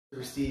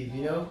receive,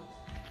 you know.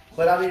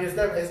 But I mean,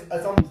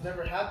 it's almost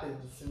never happened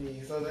to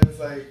me. So then it's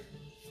like,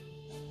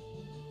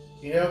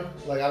 you know,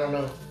 like I don't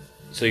know.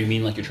 So you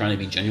mean like you're trying to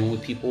be genuine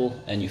with people,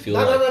 and you feel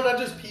no, not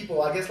just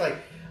people. I guess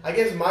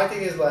my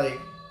thing is like,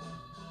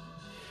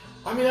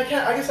 I mean, I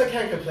guess I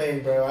can't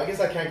complain, bro. I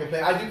can't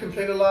complain. I do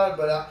complain a lot,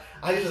 but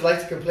I just like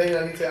to complain.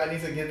 I need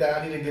to get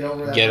that. I need to get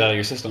over that. Get it out of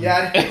your system.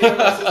 Yeah, I need to get over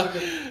my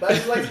system. But I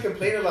just like to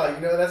complain a lot.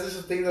 You know, that's just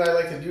a thing that I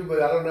like to do.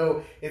 But I don't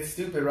know. It's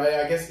stupid, right?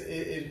 I guess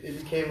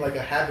it became like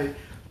a habit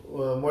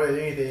more than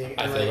anything.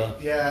 And I feel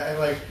that. Yeah, and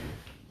like,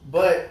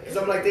 but because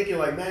I'm like thinking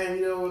like, man,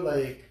 you know,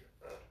 like.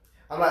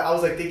 I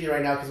was like thinking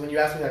right now because when you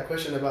asked me that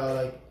question about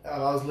like I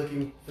was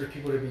looking for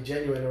people to be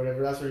genuine or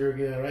whatever, that's what you were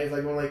getting at, right? It's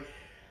like more like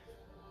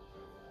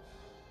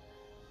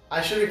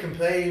I shouldn't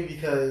complain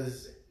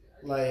because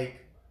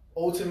like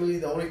ultimately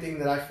the only thing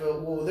that I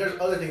feel there's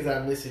other things that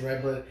I'm missing,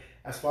 right? But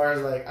as far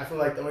as like I feel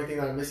like the only thing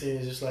that I'm missing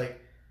is just like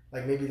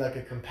maybe like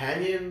a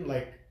companion,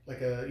 like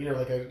a you know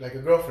like a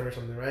girlfriend or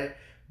something, right?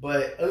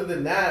 But other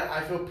than that,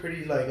 I feel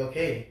pretty like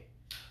okay.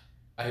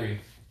 I hear you.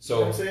 So You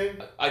know what I'm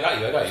saying? I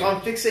got you. So I'm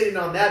fixating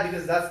on that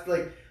because that's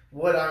like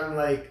what I'm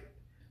like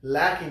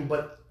lacking.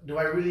 But do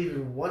I really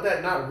even want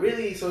that? Not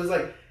really. So it's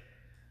like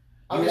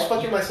I'm just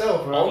fucking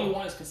myself, bro. All you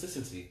want is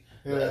consistency.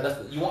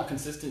 Yeah. You want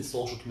consistent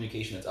social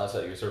communication that's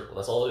outside of your circle.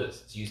 That's all it is.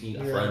 So you just need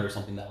a friend or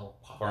something that'll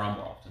pop around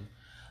more often.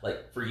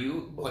 Like for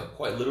you,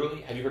 quite literally,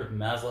 have you heard of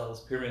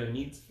Maslow's Pyramid of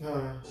Needs?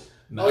 Yeah,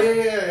 man.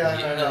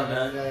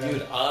 Yeah.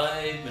 Dude,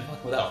 I've been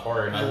fucking with that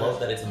hard, and I love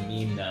that it's a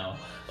meme now.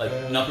 Like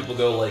now people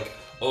go like,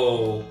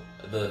 oh.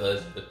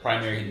 The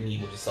primary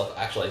need, which is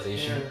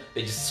self-actualization,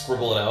 they just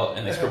scribble it out,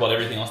 and they scribble out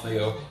everything else, and they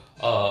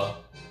go,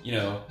 you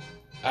know,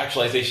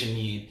 actualization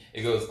need,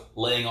 it goes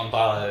laying on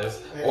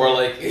thighs, or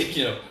like,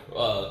 you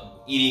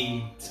know,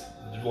 eating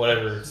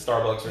whatever,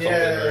 Starbucks or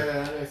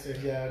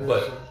something. Yeah.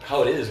 But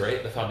how it is,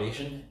 right, the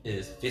foundation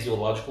is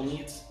physiological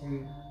needs,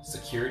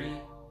 security,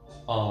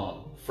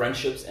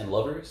 friendships and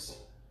lovers,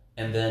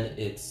 and then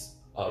it's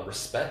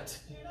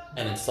respect,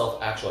 and then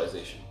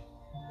self-actualization.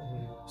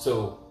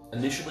 So,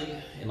 initially,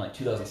 in like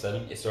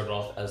 2007, it started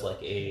off as like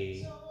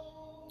a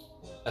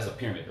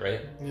pyramid,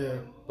 right? Yeah.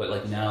 But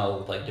like now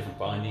with like different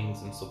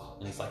findings and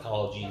in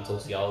psychology and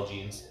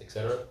sociology and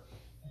etc.,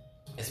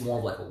 it's more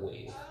of like a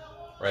wave,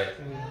 right?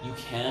 You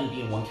can be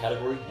in one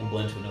category and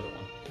blend to another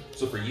one.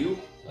 So for you,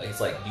 like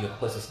it's like, do you have a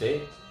place to stay?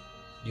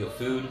 Do you have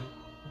food?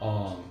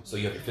 So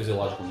you have your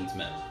physiological needs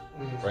met,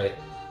 right?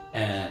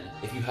 And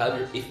if you have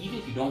even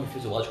if you don't have your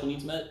physiological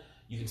needs met,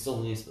 you can still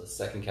lean into the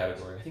second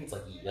category. I think it's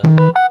like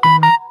yellow.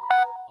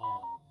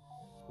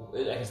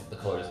 I guess the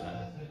color doesn't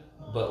matter,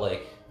 but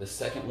like the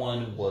second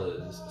one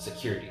was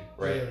security,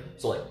 right? Yeah.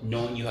 So like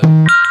knowing you have,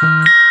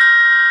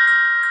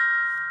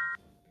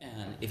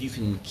 and if you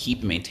can keep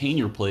and maintain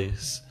your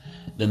place,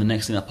 then the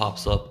next thing that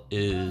pops up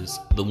is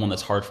the one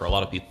that's hard for a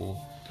lot of people,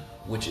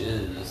 which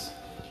is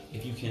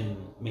if you can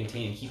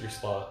maintain and keep your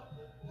spot,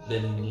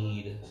 then you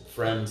need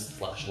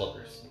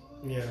friends/lovers,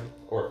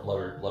 or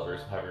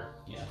lovers, however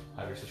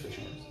your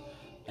situation works,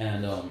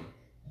 and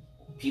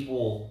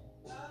people.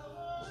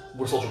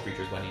 We're social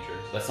creatures by nature.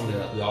 That's something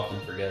that we often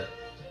forget,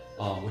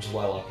 which is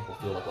why a lot of people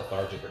feel like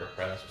lethargic or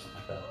depressed or something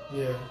like that.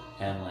 Yeah.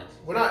 And like,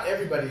 well, not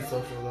everybody's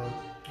social though.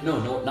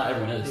 No, not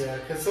everyone is. Yeah,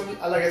 because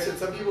like I said,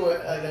 some people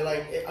they're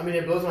like, I mean,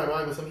 it blows my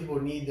mind, but some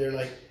people need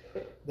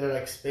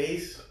their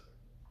space,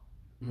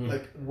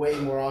 like way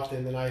more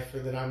often than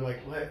I'm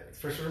like, what?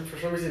 For some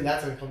reason,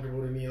 that's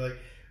uncomfortable to me. Like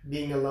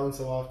being alone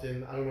so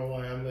often. I don't know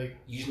why. I'm like,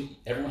 usually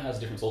everyone has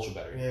different social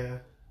battery. Yeah.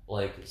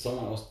 Like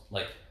someone I was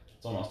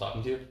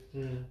talking to.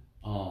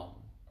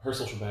 Her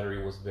social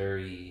battery was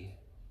very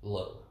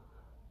low,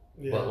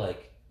 but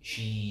like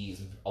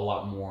she's a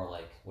lot more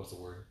like, what's the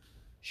word?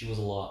 She was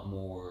a lot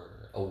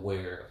more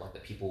aware of like the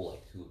people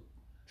like who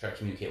try to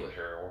communicate with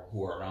her or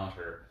who are around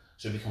her.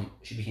 So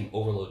she became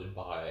overloaded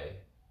by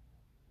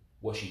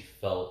what she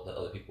felt that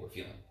other people were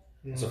feeling.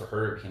 So for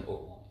her, it became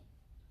overwhelming.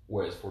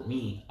 Whereas for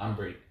me, I'm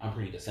pretty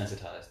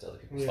desensitized to other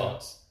people's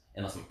thoughts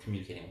unless I'm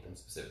communicating with them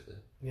specifically.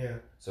 Yeah.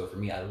 So for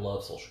me, I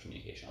love social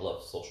communication. I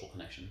love social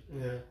connection.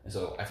 Yeah. And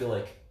so I feel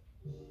like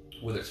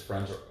whether it's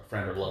friend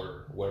or lover,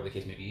 or whatever the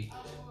case may be,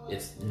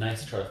 it's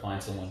nice to try to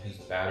find someone whose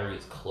battery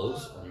is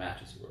close or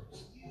matches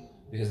yours,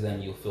 because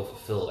then you'll feel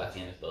fulfilled at the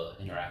end of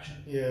the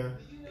interaction. Yeah.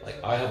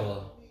 Like I have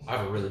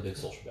a really big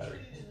social battery,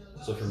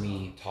 so for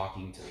me,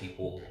 talking to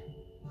people,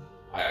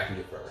 I can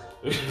do it forever.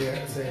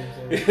 Yeah, same.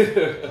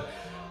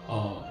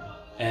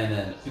 And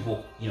then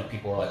people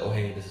are like, oh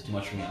hey, this is too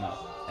much for me, I'm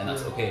out. And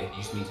that's okay. It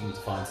just means you need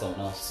to find someone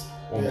else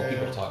or more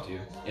people to talk to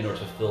in order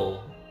to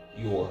fill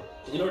your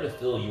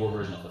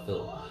version of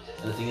fulfilled.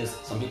 And the thing is,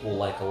 some people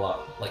like a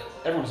lot, like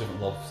everyone has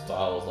different love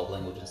styles, love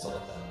language, and stuff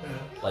like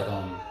that. Like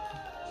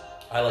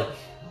I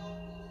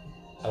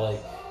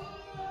like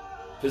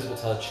physical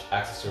touch,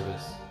 acts of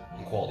service,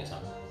 and quality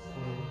time.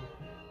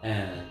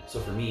 And so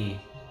for me,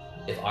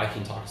 if I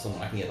can talk to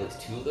someone, I can get at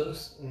least two of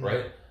those,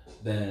 right?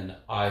 Then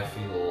I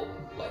feel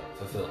like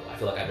fulfilled. I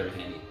feel like I have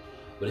everything I need.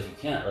 But if you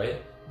can't,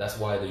 right? That's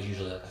why there's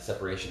usually like a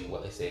separation.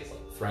 What they say is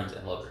like friends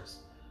and lovers.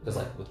 Because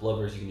like with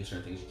lovers, you can do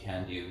certain things you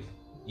can do.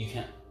 You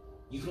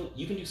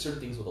can do certain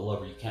things with a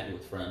lover you can't do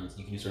with friends.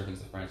 You can do certain things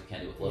with friends you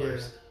can't do with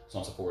lovers, so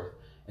on and so forth.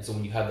 And so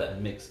when you have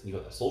that mix, you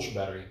have that social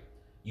battery,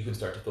 you can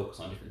start to focus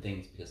on different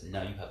things because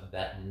now you have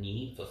that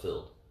need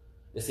fulfilled.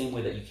 The same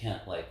way that you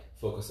can't like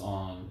focus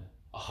on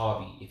a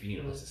hobby if you need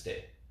a place to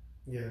stay.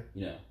 Yeah.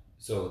 You know,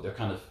 so they're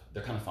kind of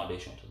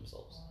foundational to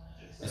themselves.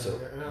 And so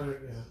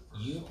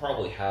you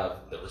probably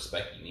have the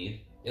respect you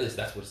need. At least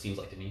that's what it seems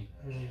like to me.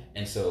 Mm-hmm.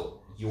 And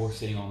so you're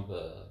sitting on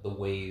the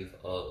wave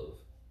of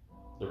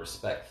the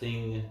respect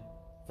thing,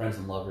 friends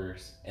and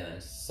lovers, and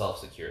then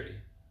self-security.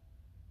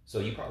 So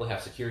you probably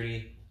have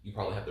security, you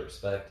probably have the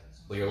respect,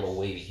 but you're a little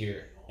wavy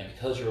here. And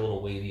because you're a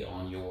little wavy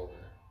on your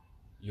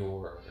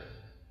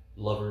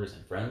lovers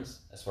and friends,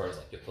 as far as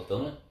like your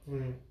fulfillment,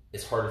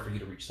 it's harder for you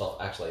to reach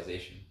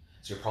self-actualization.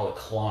 So you're probably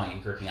clawing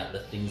and gripping at the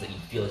things that you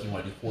feel like you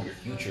want to do for your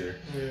future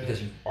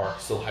because you are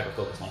so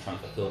hyper-focused on trying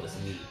to fulfill this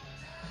need.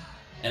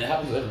 And it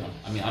happens with everyone.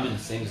 I mean, I'm in the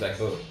same exact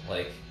boat.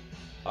 Like,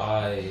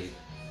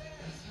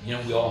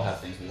 we all have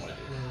things we want to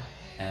do.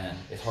 And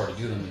it's hard to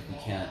do them if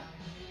we can't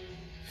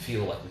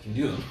feel like we can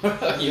do them.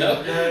 You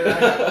know?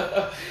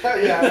 Yeah, I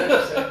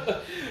understand.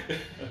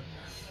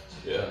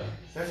 Yeah.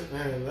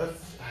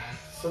 That's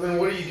so then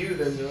what do you do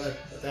then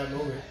at that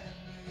moment?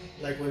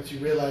 Like once you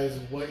realize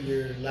what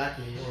you're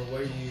lacking or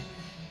what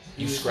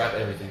you scrap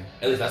everything.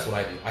 At least that's what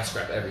I do. I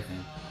scrap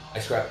everything.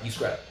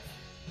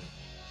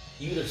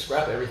 You either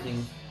scrap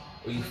everything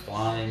or you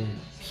find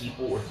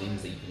people or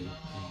things that you can,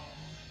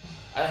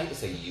 I hate to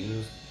say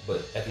use, but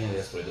at the end of the day,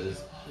 that's what it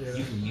is. Yeah.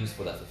 You can use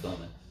for that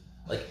fulfillment.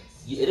 Like,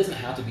 it doesn't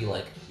have to be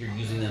like you're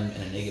using them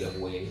in a negative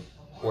way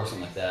or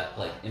something like that.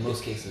 Like, in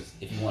most cases,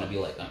 if you want to be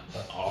like an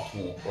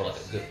optimal or like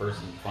a good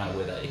person, you find a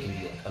way that it can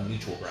be like a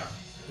mutual ground.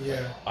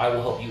 Yeah. Like, I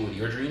will help you with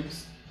your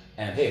dreams,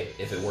 and hey,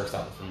 if it works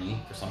out for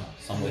me for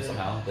some way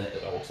somehow, then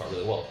it works out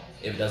really well.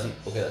 If it doesn't,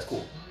 okay, that's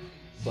cool.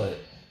 But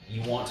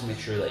you want to make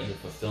sure that you're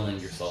fulfilling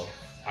yourself.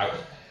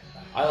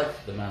 I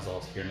like the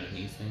Maslows Pyramid of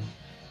Needs thing,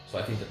 so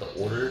I think that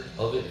the order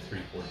of it is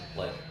pretty important.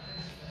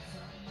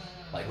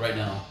 Like right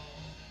now,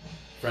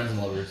 friends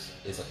and lovers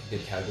is like a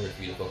good category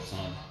for you to focus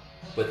on,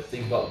 but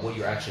think about what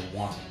you're actually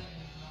wanting.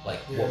 Like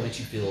what makes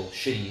you feel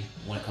shitty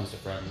when it comes to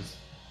friends,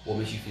 what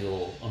makes you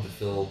feel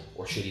unfulfilled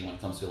or shitty when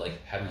it comes to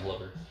like having a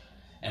lover,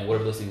 and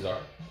whatever those things are,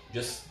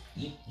 just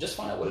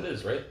find out what it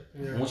is, right?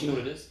 And once you know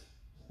what it is,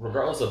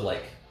 regardless of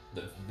like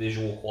the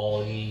visual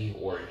quality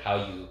or how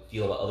you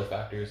feel about other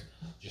factors,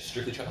 just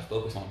strictly try to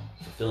focus on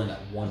fulfilling that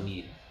one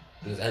need.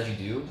 Because as you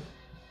do,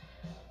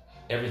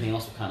 everything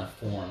else will kind of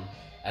form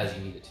as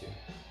you need it to.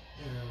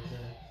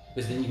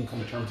 Because then you can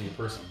come to terms with your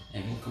person.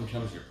 And if you can come to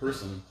terms with your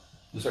person,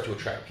 you start to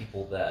attract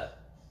people that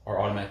are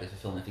automatically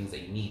fulfilling the things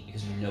that you need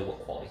because you know what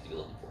qualities you're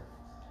looking for.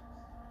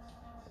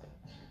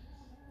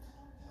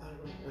 I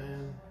don't know,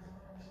 man.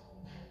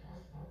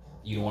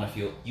 You want to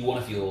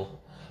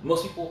feel,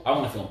 most people, I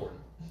want to feel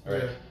important. All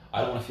right? Yeah. I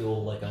don't want to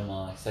feel like I'm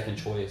a second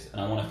choice, and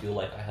I want to feel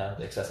like I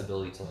have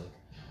accessibility to like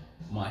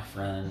my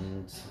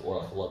friends or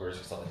like lovers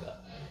or stuff like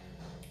that.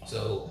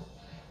 So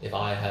if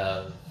I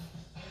have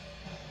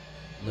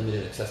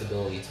limited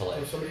accessibility to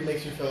like, if somebody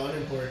makes you feel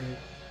unimportant,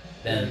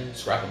 then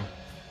scrap them.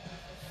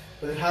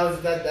 But then how is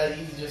it that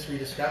easy just for you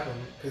to scrap them?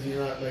 Because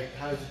you're not like,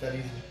 how is it that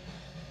easy?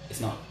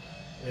 It's not.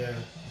 Yeah.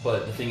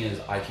 But the thing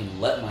is, I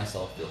can let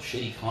myself feel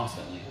shitty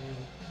constantly,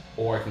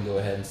 or I can go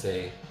ahead and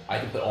say I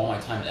can put all my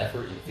time and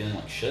effort into feeling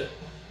like shit.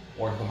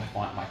 Or I can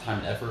put my time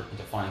and effort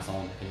into finding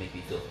someone that can make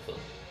me feel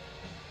fulfilled.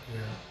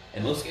 Yeah.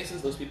 In most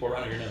cases, those people are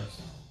right on your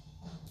nose.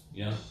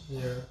 You know?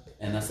 Yeah.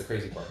 And that's the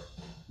crazy part.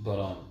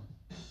 But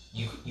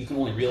you can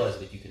only realize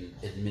it if you can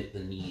admit the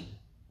need.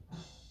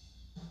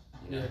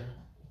 You know?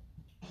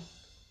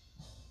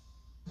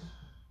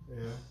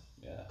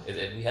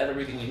 Yeah. We have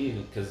everything we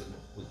need because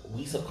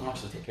we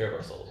subconsciously take care of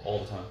ourselves all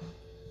the time.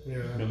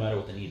 Yeah. No matter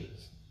what the need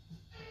is.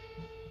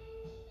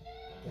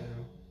 Yeah.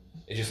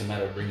 It's just a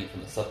matter of bringing it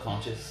from the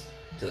subconscious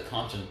to the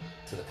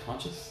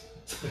conscious,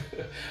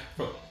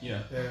 from,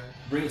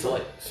 bring it to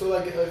light. So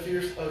like, if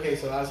you're okay,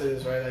 so I'll say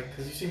this, right? Like,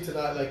 because you seem to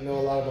not like know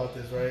a lot about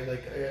this, right?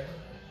 Like,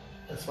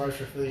 as far as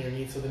fulfilling your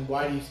needs. So then,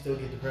 why do you still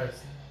get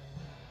depressed?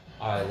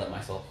 I let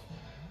myself.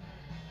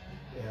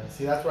 Yeah.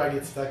 See, that's where I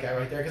get stuck at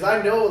right there. Because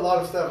I know a lot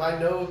of stuff. I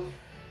know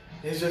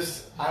it's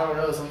just I don't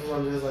know. Sometimes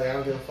I'm just like I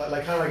don't give a fuck.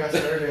 Like kind of like I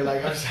said earlier.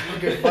 Like I don't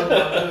give a fuck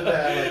about none of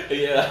that. Like,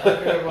 I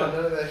don't care about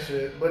none of that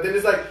shit. But then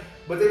it's like.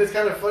 But then it's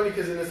kind of funny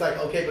because then it's like,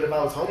 okay, but if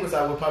I was homeless,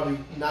 I would probably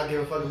not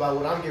give a fuck about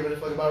what I'm giving a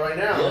fuck about right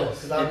now.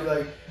 Because I'll be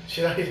like,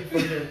 shit, I need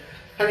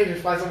to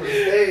find somewhere to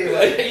stay.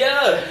 Like,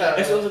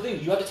 And so that's the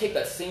thing. You have to take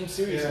that same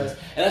seriousness.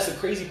 Yeah. And that's the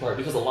crazy part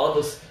because a lot of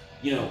us,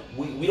 we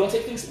don't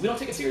take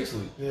it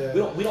seriously. Yeah.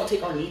 We don't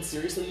take our needs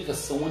seriously because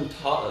someone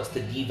taught us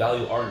to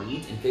devalue our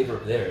needs in favor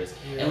of theirs.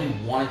 Yeah. And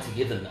we wanted to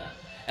give them that.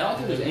 And I don't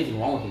think there's anything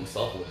wrong with being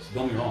selfless.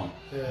 Don't be wrong.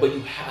 Yeah. But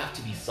you have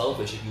to be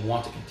selfish if you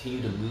want to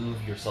continue to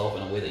move yourself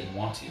in a way that you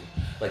want to.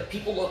 Like,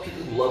 people love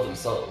people who love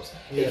themselves.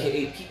 Yeah.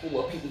 AKA, people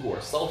love people who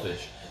are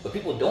selfish. But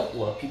people don't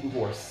love people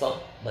who are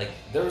like,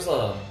 there was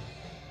a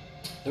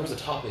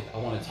topic I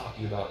want to talk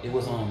to you about. It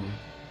was,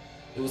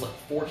 it was like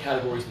 4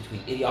 categories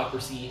between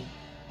idiocracy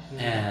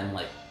and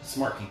like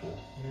smart people.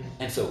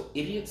 And so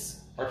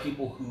idiots are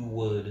people who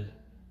would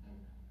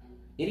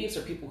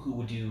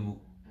do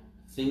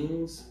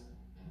things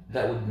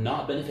that would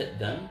not benefit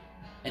them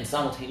and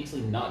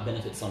simultaneously not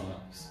benefit someone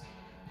else.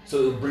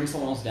 So it would bring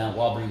someone else down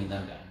while bringing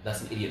them down.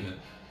 That's an idiot move.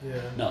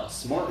 Yeah. No, a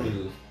smart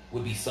move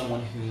would be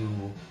someone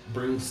who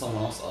brings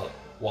someone else up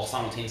while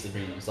simultaneously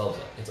bringing themselves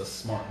up. It's a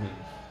smart move.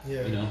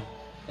 Yeah. You know?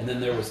 And then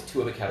there was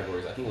 2 other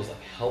categories. I think it was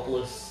like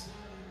helpless,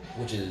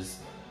 which is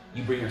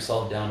you bring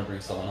yourself down to bring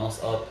someone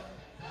else up.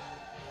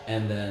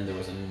 And then there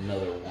was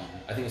another one.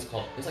 I think it's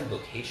like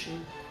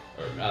vocation,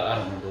 or I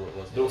don't remember what it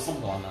was, but it was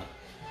something along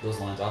those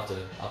lines. I'll have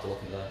to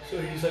look into that.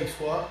 So he's like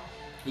SWAT?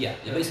 Yeah.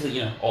 Basically,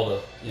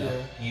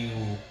 you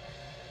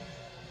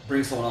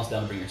bring someone else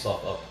down to bring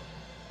yourself up.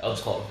 I'll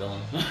just call it a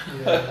villain.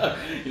 Yeah.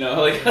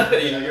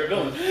 You're a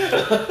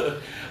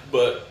villain.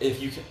 But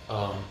if you can,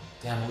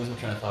 damn, I'm losing my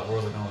train of thought. Where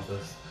was I going with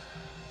this?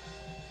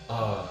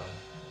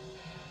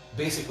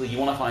 Basically, you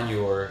want to find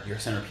your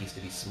centerpiece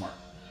to be smart.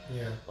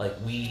 Yeah. Like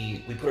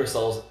we put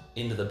ourselves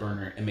into the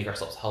burner and make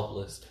ourselves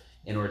helpless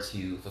in order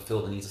to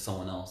fulfill the needs of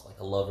someone else, like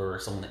a lover or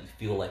someone that you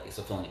feel like is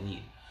fulfilling a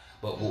need.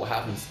 But what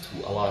happens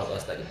to a lot of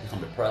us that become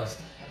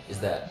depressed is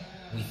that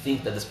we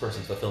think that this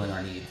person's fulfilling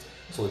our needs.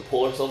 So we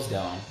pull ourselves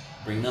down,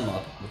 bring them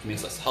up, which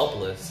makes us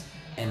helpless,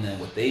 and then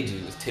what they do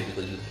is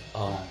typically do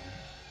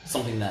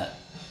something that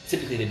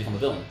typically they become a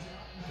villain.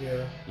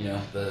 Yeah. You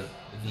know, the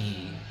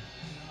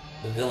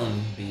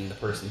villain being the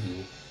person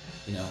who,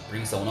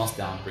 brings someone else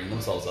down to bring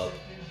themselves up,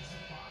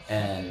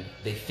 and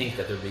they think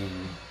that they're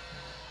being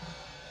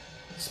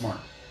smart.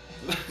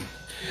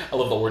 I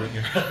love the wording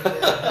here.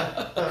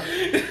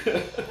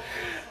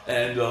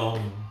 And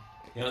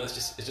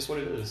it's just what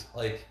it is.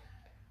 Like,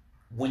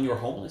 when you're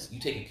homeless, you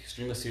take it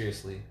extremely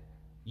seriously.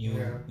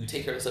 You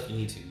take care of the stuff you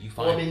need to. You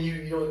find. Well, I mean,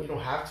 you don't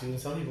have to. And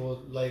some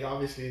people, like,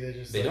 obviously they're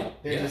just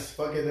just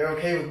fuck it. They're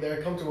okay with.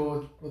 They're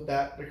comfortable with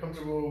that. They're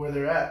comfortable where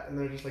they're at, and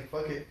they're just like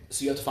fuck it.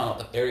 So you have to find out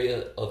the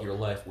area of your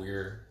life where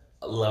you're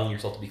allowing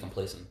yourself to be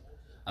complacent.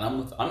 And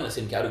I'm in the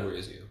same category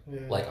as you.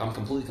 Yeah. Like, I'm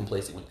completely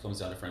complacent when it comes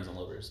down to friends and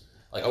lovers.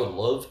 Like, I would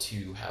love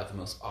to have the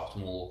most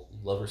optimal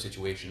lover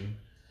situation,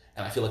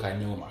 and I feel like I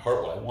know in my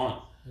heart what I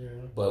want. Yeah.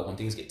 But when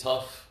things get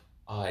tough,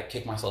 I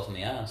kick myself in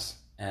the ass,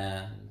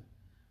 and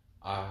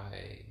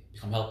I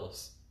become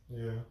helpless.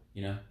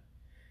 Yeah.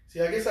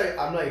 See, I guess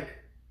I'm like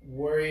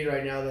worried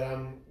right now that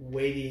I'm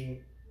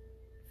waiting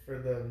for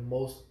the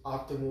most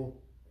optimal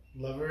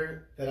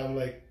lover, that I'm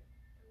like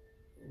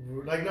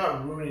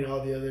not ruining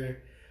all the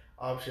other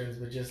options,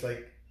 but just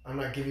like I'm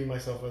not giving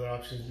myself other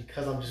options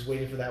because I'm just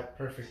waiting for that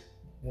perfect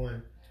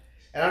one.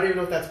 And I don't even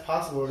know if that's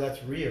possible or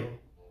that's real.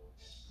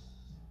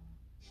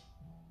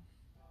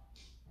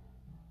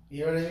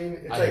 You know what I mean?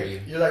 It's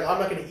like you're like, I'm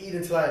not gonna eat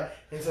until I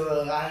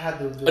had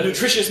the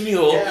nutritious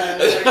meal. Yeah,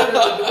 like,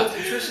 the most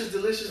nutritious,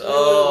 delicious meal in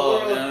the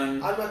world.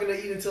 Man. I'm not gonna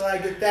eat until I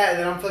get that, and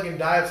then I'm fucking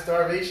die of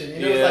starvation. You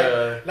know, it's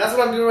like that's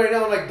what I'm doing right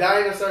now. I'm like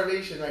dying of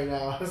starvation right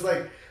now. It's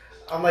like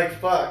I'm like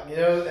fuck, you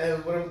know.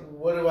 And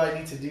what do I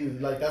need to do?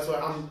 Like that's what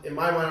I'm in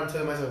my mind. I'm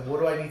telling myself, what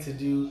do I need to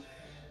do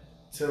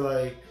to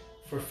like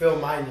fulfill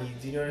my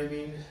needs? You know what I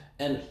mean?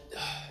 And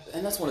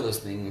that's one of those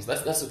things.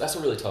 That's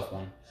a really tough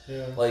one.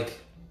 Yeah. Like.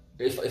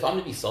 If I'm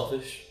to be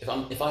selfish,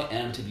 if I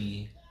am to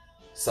be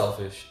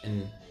selfish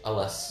in a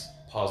less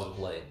positive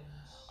light,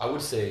 I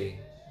would say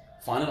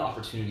find an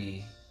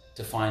opportunity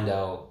to find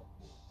out.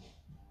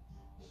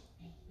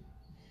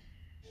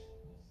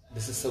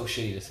 This is so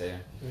shitty to say.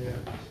 Yeah.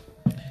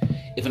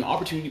 If an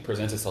opportunity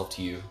presents itself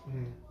to you,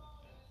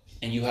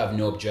 and you have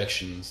no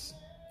objections,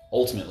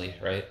 ultimately,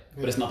 right?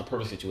 But it's not the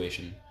perfect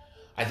situation.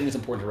 I think it's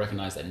important to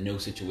recognize that no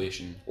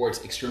situation, or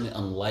it's extremely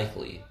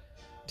unlikely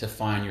to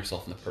find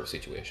yourself in the perfect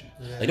situation.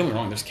 Yeah. Like, don't get me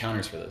wrong, there's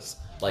counters for this.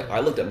 Like, I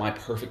looked at my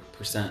perfect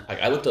percent.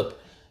 Like, I looked up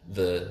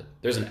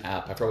there's an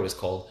app, I forgot what it's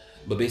called,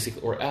 but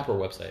basically, or app or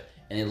website,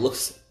 and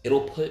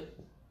it'll put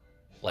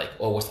like,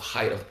 what's the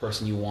height of the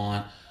person you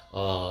want,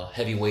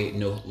 heavyweight,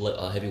 no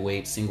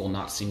heavyweight, single,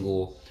 not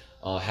single,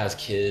 has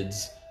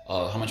kids,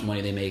 how much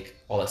money they make,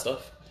 all that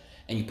stuff,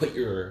 and you put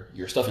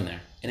your stuff in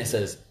there, and it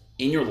says,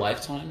 in your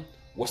lifetime,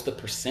 what's the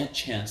percent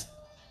chance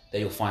that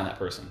you'll find that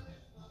person?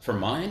 For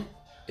mine,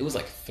 it was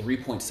like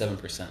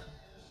 3.7%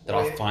 that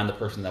I'll find the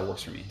person that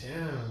works for me.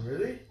 Damn,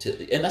 really?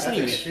 And that's not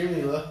even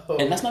extremely low.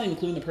 And that's not even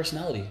including the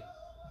personality.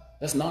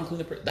 That's not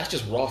including that's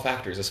just raw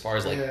factors as far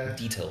as like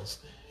details.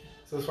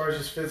 So as far as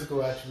just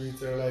physical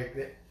attributes are like.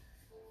 And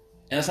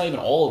that's not even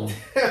all of them.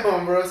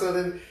 Damn, bro. So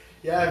then,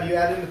 if you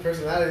add in the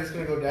personality, it's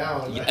gonna go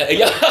down. Yeah.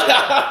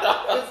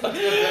 But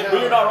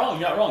you're not wrong.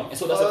 You're not wrong. And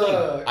so that's the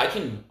thing. I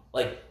can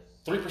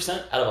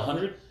 3% out of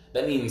 100.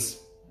 That means.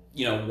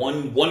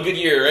 One good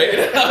year, right?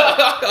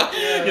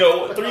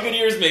 3 good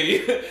years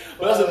maybe.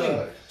 But that's the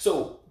thing.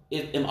 So,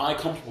 am I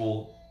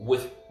comfortable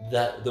with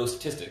those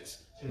statistics?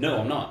 No,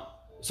 I'm not.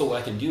 So what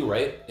I can do,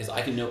 right, is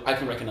I can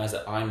recognize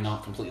that I'm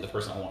not completely the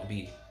person I want to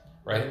be,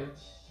 right?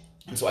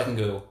 And so I can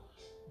go,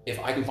 if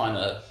I can find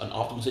an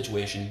optimal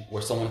situation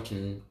where someone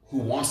who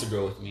wants to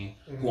grow with me,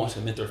 who wants to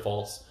admit their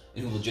faults,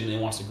 and who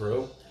legitimately wants to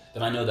grow,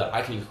 then I know that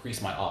I can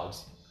increase my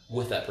odds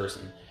with that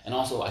person. And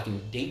also I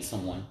can date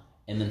someone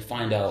and then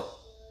find out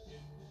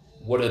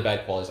what are the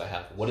bad qualities I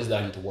have, what is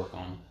that I need to work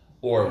on,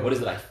 or what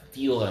is it I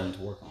feel that I need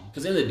to work on.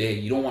 Because at the end of the day,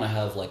 you don't want to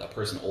have like a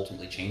person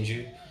ultimately change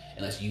you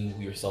unless you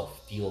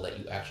yourself feel that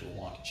you actually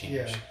want to change.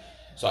 Yeah.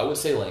 So I would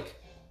say, like,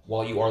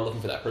 while you are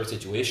looking for that perfect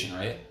situation,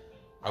 right,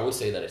 I would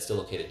say that it's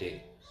still okay to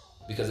date.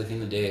 Because at the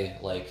end of the day,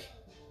 like,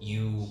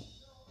 you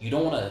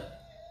don't want to,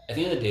 at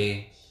the end of the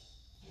day,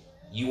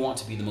 you want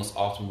to be the most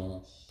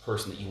optimal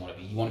person that you want to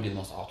be. You want to be the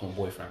most optimal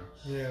boyfriend.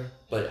 Yeah.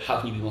 But how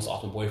can you be the most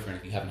optimal boyfriend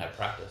if you haven't had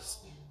practice?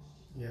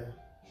 Yeah.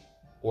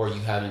 Or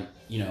you haven't,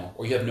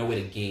 or you have no way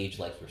to gauge,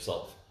 like,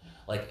 yourself.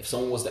 Like, if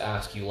someone was to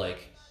ask you,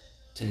 like,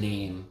 to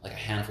name, like, a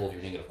handful of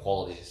your negative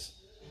qualities,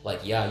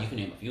 like, yeah, you can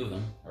name a few of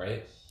them,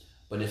 right?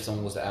 But if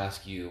someone was to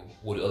ask you,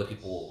 what do other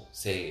people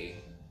say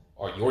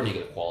are your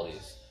negative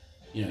qualities,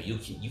 you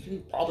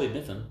can probably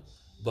admit them,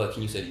 but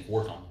can you say you've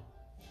worked on them?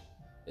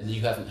 And then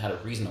you haven't had a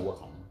reason to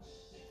work on them.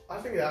 I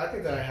think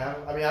that I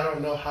have. I mean, I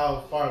don't know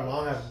how far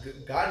along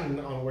I've gotten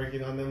on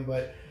working on them,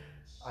 but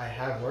I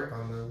have worked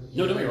on them.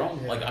 No, don't get me wrong.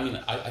 Yeah. Like, I mean,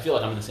 I feel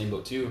like I'm in the same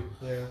boat too.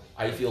 Yeah.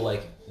 I feel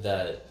like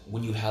that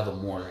when you have a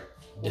more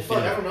fuck,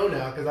 I don't know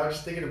now, because I was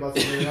just thinking about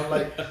something and I'm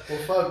like, well,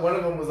 fuck, one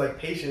of them was like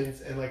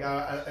patience and like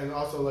and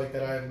also like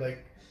that I'm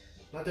like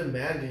not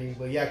demanding,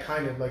 but yeah,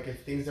 kind of like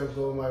if things don't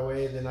go my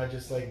way, then I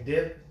just like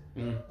dip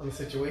on the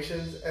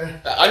situations.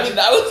 And I mean,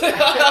 that was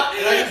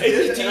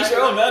it's a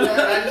t-shirt, man.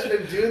 I just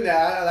been doing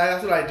that.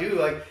 That's what I do.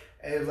 Like,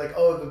 and it's like,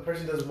 oh, the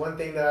person does one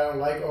thing that I don't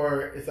like,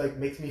 or it's like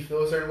makes me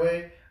feel a certain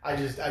way. I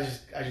just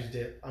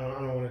dip. I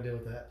don't want to deal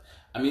with that.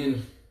 I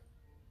mean,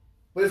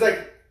 but it's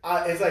like,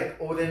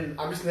 oh, then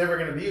I'm just never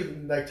gonna be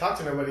like talk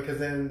to nobody, because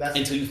then that's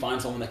until you find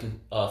someone that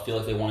can feel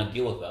like they want to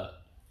deal with that.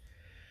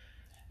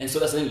 And so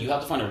that's the thing. You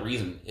have to find a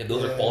reason if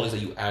those are qualities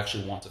that you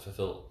actually want to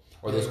fulfill,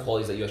 or those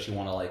qualities that you actually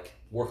want to like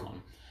work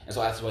on. And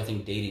so that's why I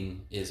think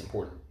dating is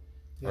important,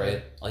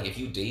 right? Like if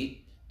you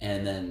date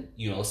and then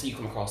let's say you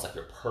come across like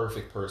your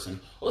perfect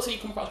person, or let's say you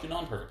come across your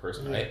non-perfect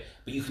person, right?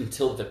 But you can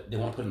tell that they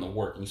want to put in the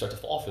work, and you start to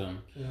fall for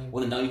them. Well,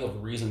 then now you have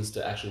reasons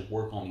to actually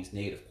work on these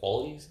negative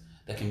qualities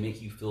that can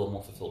make you feel a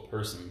more fulfilled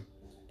person.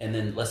 And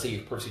then let's say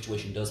your perfect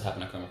situation does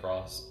happen to come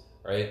across,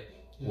 right?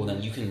 Well,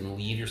 then you can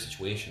leave your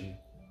situation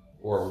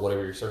or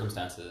whatever your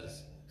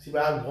circumstances. See,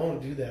 but I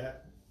won't do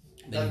that.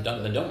 Then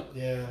don't.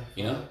 Yeah.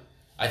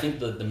 I think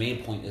the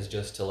main point is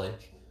just to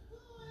like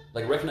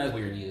recognize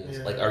what your need is.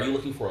 Yeah. Like, are you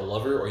looking for a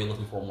lover, or are you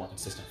looking for a more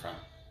consistent friend?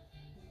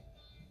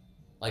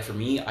 Like for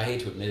me, I hate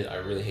to admit it. I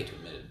really hate to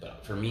admit it,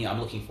 but for me, I'm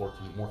looking for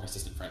more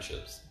consistent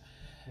friendships.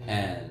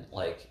 And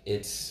like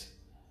it's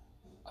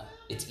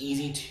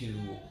easy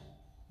to.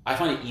 I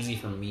find it easy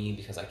for me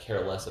because I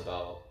care less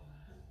about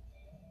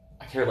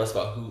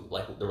who,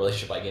 like, the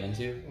relationship I get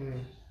into,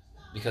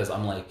 because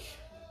I'm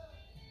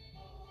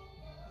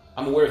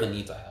aware of the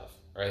needs I have,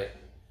 right?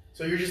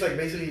 So you're just like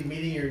basically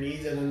meeting your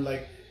needs, and then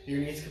like your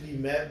needs can be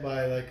met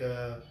by like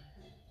a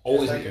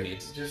always like meet your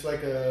needs. Just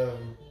like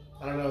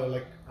not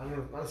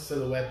a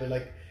silhouette, but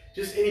like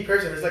just any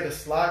person. It's like a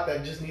slot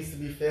that just needs to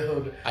be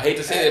filled. I hate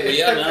to say it, but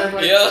yeah, man.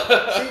 Like, yeah.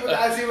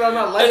 I see what I'm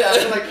not like that. I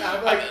feel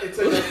like it's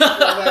like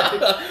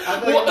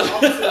I'm like the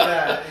opposite of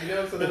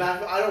that, So then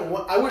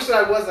I wish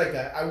that I was like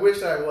that. I wish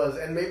that I was,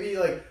 and maybe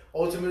like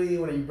ultimately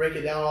when you break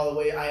it down all the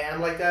way, I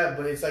am like that.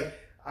 But it's like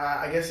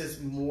I guess it's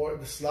more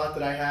the slot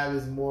that I have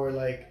is more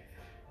like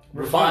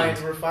refined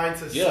to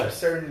a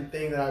certain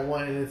thing that I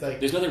want, and it's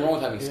like there's nothing wrong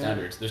with having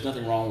standards. There's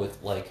nothing wrong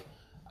with like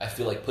I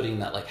feel like putting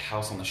that like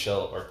house on the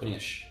shelf, or putting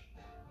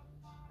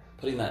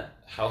that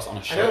house on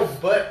a shelf.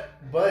 I know,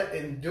 but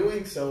in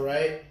doing so,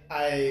 right?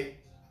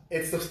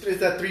 It's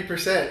that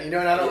 3%, and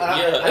I don't.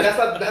 That's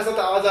not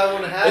the odds I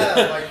want to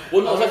have. Like,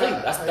 well, no,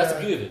 that's the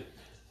beauty of it.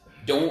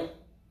 Don't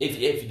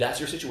if that's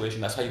your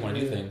situation, that's how you want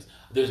to do things.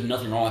 There's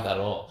nothing wrong with that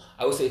at all.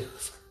 I would say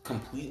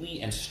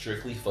completely and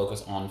strictly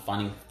focus on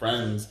finding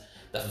friends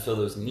that fulfill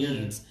those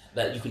needs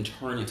that you can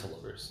turn into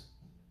lovers.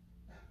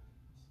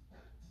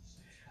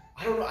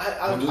 I don't know.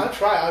 I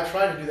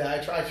try to do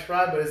that. I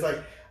try, but it's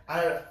like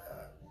I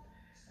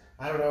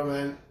don't know,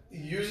 man.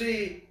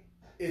 Usually,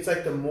 it's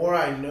like the more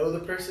I know the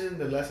person,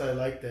 the less I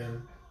like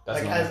them.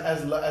 That's like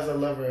as a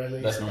lover, at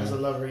least as a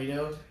lover,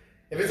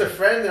 If it's a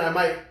friend, then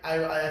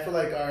I feel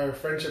like our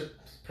friendship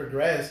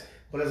progress.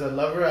 But as a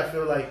lover, I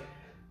feel like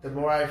the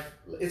more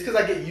it's because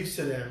I get used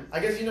to them. I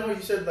guess how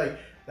you said like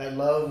that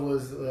love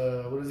was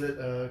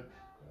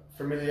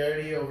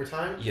familiarity over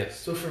time. Yes.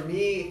 So for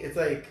me, it's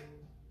like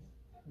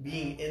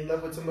being in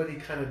love with somebody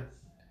kind of.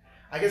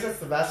 I guess that's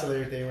the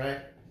vacillary thing, right?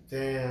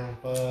 Damn,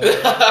 fuck.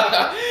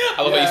 I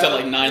love how you said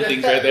like 9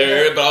 things right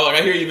there, but I'm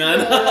like, I hear you, man.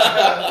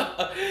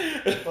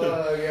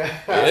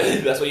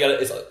 That's what you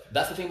gotta.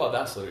 That's the thing about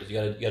vacillaries. You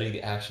gotta do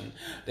the action.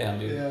 Damn,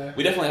 dude. Yeah.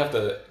 We definitely have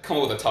to come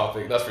up with a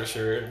topic. That's for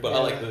sure. But I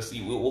like this. We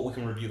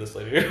can review this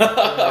later.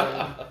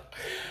 I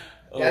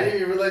didn't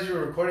even realize you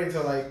were recording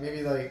until like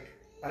maybe like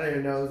I don't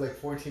even know. It was like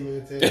 14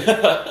 minutes in, and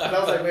I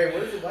was like, wait,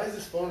 why is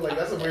this phone like?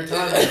 That's a weird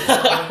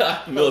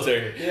time.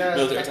 Military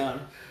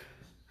time.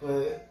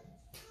 But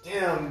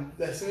Damn,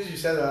 as soon as you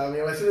said that, I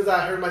mean, as soon as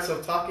I heard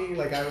myself talking,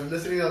 like, I was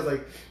listening, I was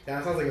like, damn,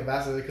 that sounds like a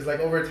bastard. Because, like,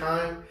 over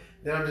time,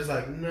 then I'm just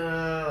like,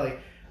 nah, like,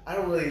 I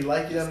don't really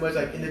like you that much.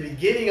 Like, in the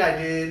beginning, I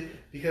did,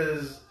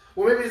 because,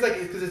 well, maybe it's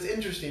like, because it's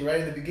interesting, right?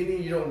 In the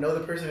beginning, you don't know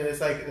the person, and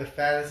it's like the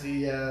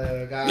fantasy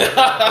guy.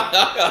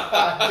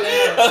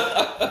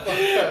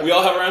 We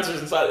all have our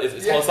answers inside.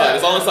 It's all inside.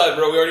 It's all inside,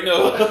 bro. We already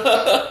know.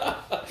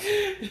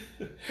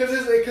 Because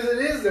it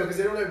is, though, because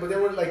they don't like, but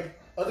then when, like,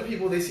 other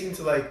people, they seem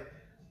to,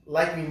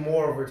 like me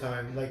more over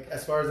time, like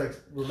as far as like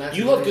romantic.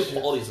 You have good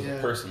qualities as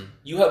a person.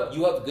 You have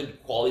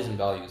good qualities and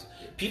values.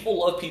 People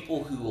love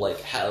people who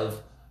like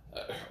have,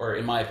 or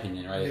in my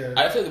opinion, right? Yeah.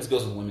 I feel like this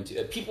goes with women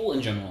too. People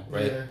in general,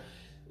 right? Yeah.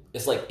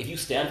 It's like if you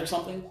stand for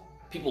something,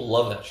 people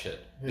love that shit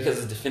because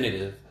it's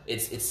definitive.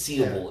 It's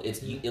seeable.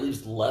 It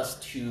leaves less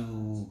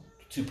to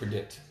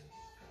predict.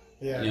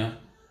 Yeah. You know,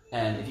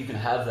 and if you can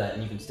have that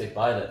and you can stick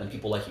by that, then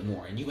people like you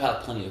more, and you have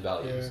plenty of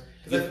values.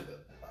 Yeah.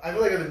 I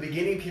feel like at the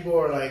beginning, people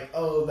are like,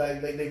 oh,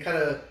 like they think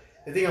I'm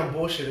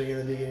bullshitting in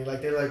the beginning.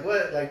 Like they're like,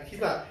 what? Like he's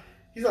not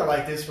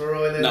like this for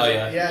real. And then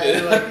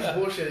they're like he's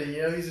bullshitting.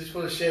 You know, he's just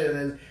full of shit. And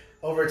then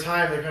over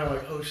time, they're kind of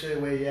like, oh shit,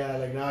 wait, yeah.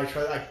 Like now I do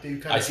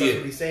kind of trust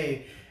what he's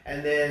saying.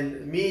 And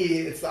then me,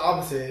 it's the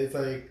opposite. It's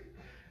like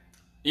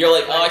you're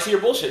like, oh, I see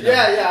your bullshit now.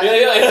 Yeah.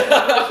 Bullshit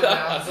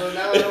now. So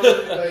now I don't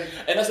really, like.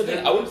 And that's the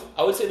thing. I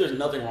would say there's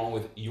nothing wrong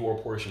with your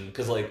portion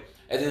because like.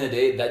 At the end of the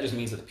day, that just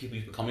means that the people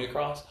you're coming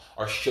across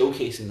are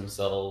showcasing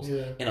themselves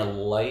in a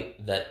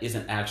light that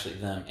isn't actually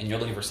them, and you're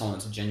looking for someone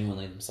that's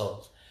genuinely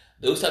themselves.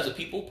 Those types of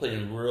people put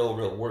in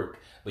real work,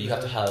 but you have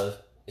to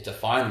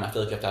find them. I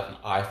feel like you have to have an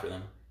eye for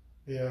them.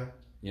 Yeah.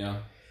 You know.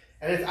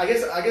 And I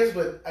guess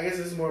this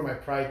is more of my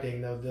pride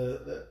thing though.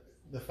 The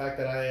fact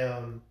that I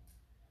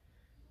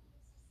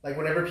like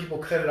whenever people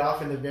cut it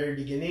off in the very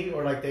beginning,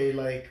 or like they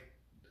like.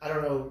 I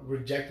don't know,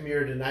 reject me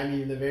or deny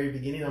me in the very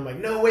beginning. I'm like,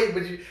 no, wait,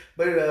 but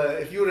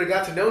if you would have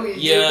got to know me,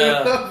 you would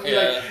have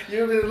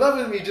been in love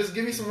with me. Just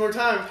give me some more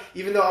time,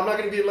 even though I'm not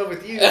going to be in love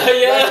with you.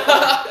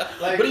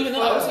 But even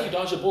then, I would say you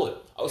dodge a bullet.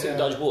 You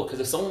dodge a bullet because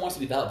if someone wants to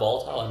be that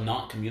volatile and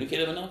not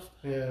communicative enough,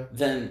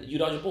 then you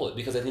dodge a bullet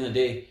because at the end of the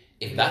day,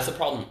 if that's the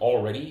problem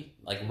already,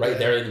 like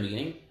there in the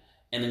beginning,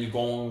 and then you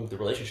go on with the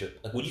relationship,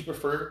 like would you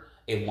prefer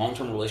a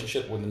long-term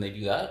relationship where then they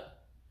do that?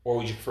 Or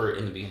would you prefer it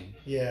in the beginning?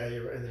 Yeah,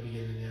 you're right in the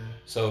beginning, yeah.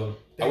 So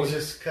I would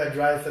just cut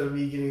dry instead of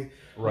me getting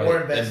more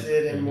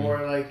invested and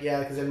more like,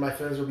 because then my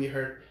feelings will be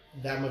hurt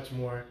that much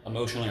more.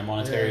 Emotionally or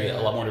monetary,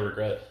 a lot more to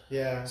regret.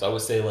 Yeah. So I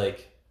would say,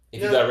 like,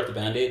 if you gotta rip the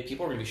Band-Aid,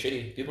 people are gonna be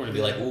shitty. People are gonna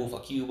be like, ooh,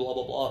 fuck you, blah,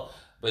 blah, blah.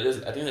 But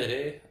at the end of the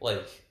day,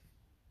 like...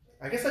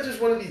 I guess I just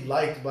want to be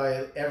liked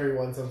by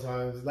everyone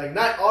sometimes. Like,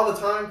 not all the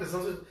time, because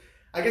sometimes...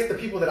 I guess the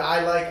people that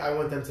I like, I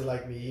want them to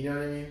like me. You know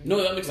what I mean?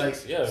 No, that makes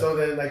sense. Yeah. So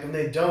then, like when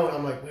they don't,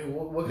 I'm like, wait,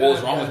 what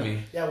was wrong with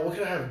me? Yeah, what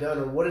could I have done,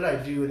 or what did I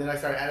do? And then I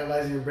start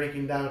analyzing and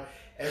breaking down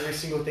every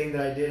single thing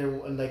that I did,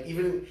 and like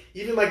even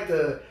like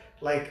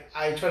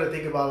I try to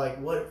think about like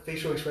what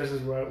facial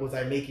expressions was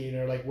I making,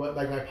 or like what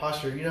like my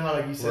posture. You know how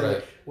like you said,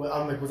 like, well,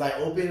 I'm like, was I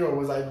open or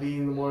was I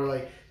being more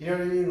like, you know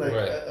what I mean? Like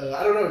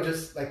I don't know,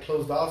 just like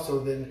closed off.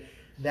 So then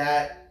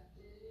that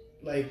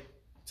like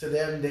to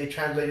them they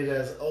translate it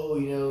as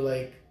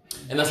like.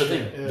 And that's the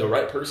thing. Yeah. The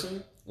right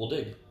person will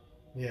dig.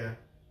 Yeah.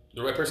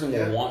 The right person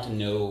will want to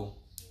know.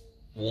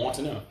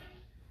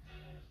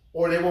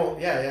 Or they won't.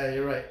 Yeah,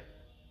 you're right.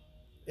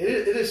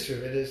 It is true.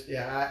 It is.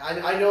 Yeah,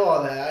 I know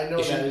all that. I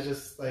know that. It's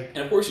just like. And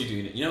of course you do.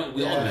 You know,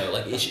 we all know.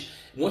 Like,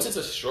 once it's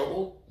a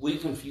struggle, we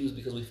get confused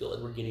because we feel like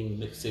we're getting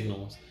mixed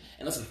signals.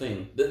 And that's the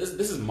thing.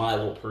 This is my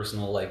little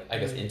personal, like, I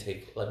guess,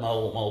 intake. Like, my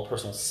little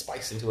personal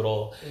spice into it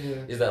all.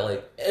 Is that,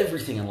 like,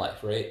 everything in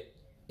life, right,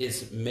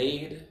 is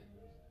made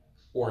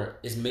to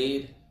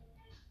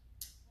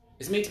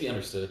be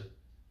understood,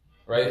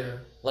 right? Yeah.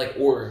 Like,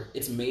 or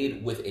it's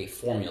made with a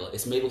formula.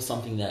 It's made with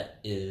something that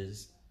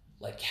is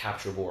like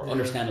capturable or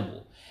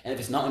understandable. And if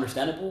it's not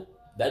understandable,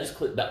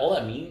 that all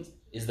that means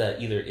is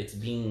that either it's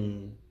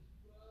being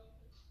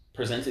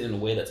presented in a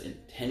way that's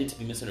intended to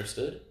be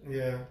misunderstood,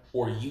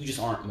 or you just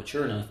aren't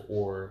mature enough,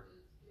 or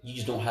you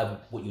just don't have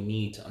what you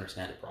need to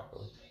understand it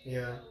properly.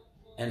 Yeah.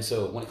 And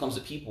so when it comes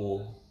to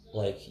people,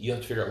 like, you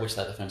have to figure out which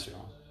side of the fence you're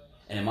on.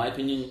 And in my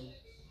opinion,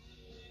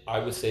 I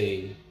would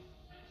say,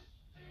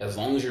 as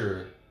long as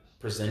you're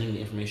presenting the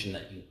information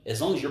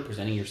as long as you're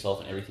presenting yourself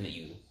and everything that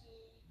you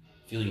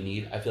feel you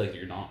need, I feel like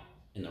you're not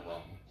in the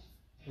wrong.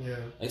 Yeah.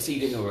 Like, say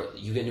you get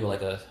into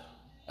like a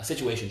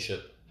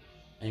situationship,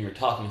 and you're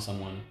talking to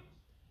someone,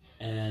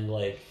 and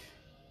like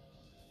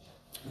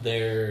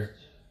you're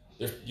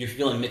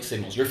feeling mixed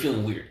signals. You're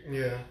feeling weird.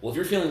 Yeah. Well, if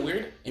you're feeling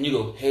weird, and you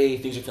go, hey,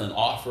 things are feeling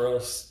off for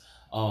us.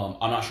 I'm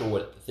not sure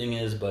what the thing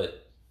is,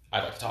 but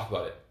I'd like to talk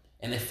about it.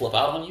 And they flip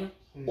out on you,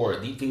 or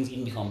these things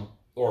even become,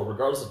 or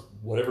regardless of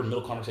whatever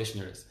middle conversation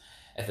there is,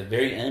 at the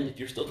very end, if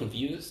you're still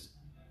confused,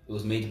 it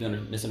was made to be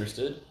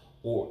misunderstood.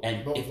 But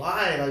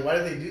why? Like, why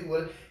do they do?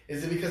 What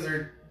is it? Because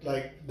they're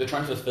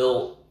trying to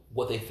fulfill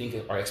what they think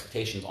are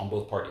expectations on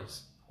both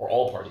parties or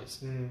all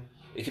parties.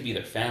 It could be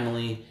their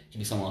family, it could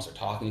be someone else they're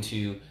talking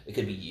to, it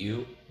could be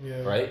you.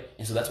 right?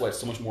 And so that's why it's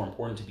so much more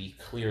important to be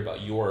clear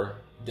about your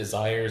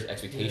desires,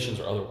 expectations,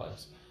 or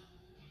otherwise.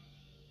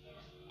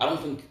 I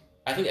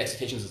think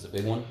expectations is a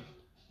big one.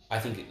 I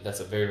think that's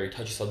a very, very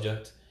touchy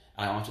subject.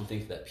 I often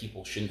think that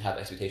people shouldn't have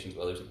expectations of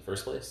others in the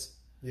first place.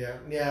 Yeah,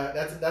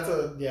 that's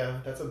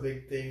a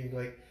big thing.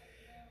 Like,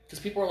 because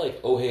people are like,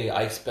 oh hey,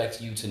 I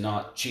expect you to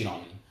not cheat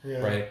on me,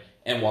 right?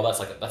 And while that's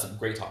a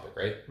great topic,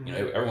 right? Mm-hmm. You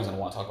know, everyone's gonna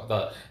want to talk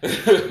about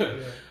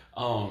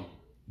that.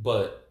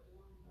 But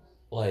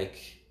like,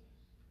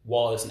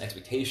 while it's an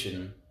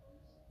expectation,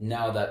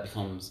 now that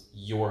becomes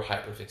your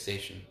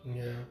hyperfixation.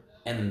 Yeah.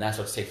 And then that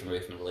starts taking away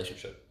from the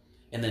relationship.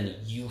 And then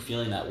you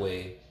feeling that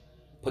way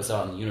puts it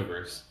out in the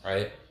universe,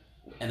 right?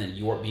 And then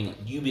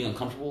you being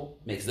uncomfortable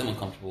makes them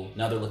uncomfortable.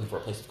 Now they're looking for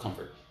a place of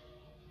comfort.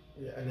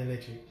 Yeah, and then they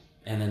cheat.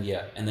 And then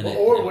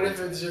what if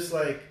it's just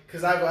like,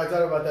 because I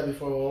thought about that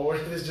before. Well, what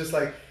if it's just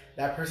like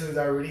that person's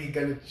already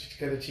gonna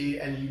cheat,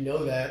 and you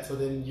know that, so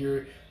then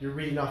you're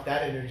reading off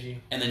that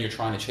energy. And then you're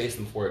trying to chase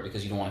them for it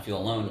because you don't want to feel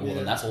alone. Well,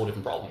 then that's a whole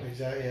different problem.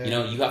 Exactly. Yeah. You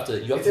know, you have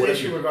to. It's an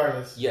issue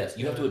regardless. Yes,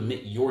 you have to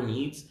admit your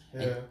needs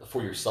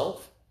for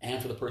yourself and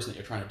for the person that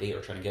you're trying to date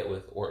or trying to get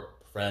with, or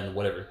friend,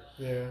 whatever.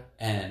 Yeah.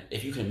 And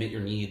if you can admit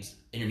your needs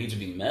and your needs are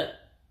being met,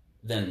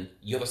 then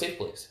you have a safe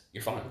place.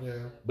 You're fine. Yeah.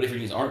 But if your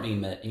needs aren't being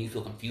met and you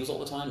feel confused all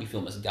the time, you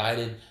feel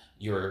misguided,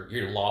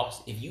 you're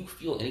lost. If you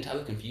feel any type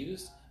of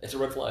confused, it's a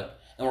red flag.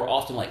 And we're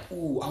often like,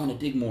 ooh, I want to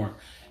dig more.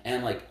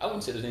 And like, I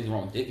wouldn't say there's anything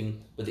wrong with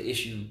digging, but the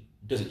issue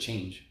doesn't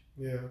change.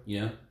 Yeah.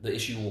 You know, the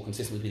issue will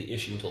consistently be the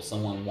issue until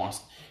someone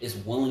is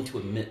willing to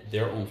admit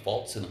their own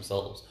faults to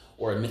themselves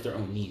or admit their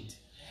own needs.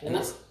 And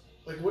that's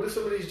like, what if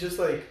somebody's just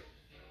like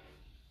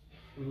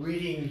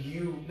reading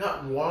you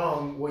not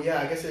wrong? Well,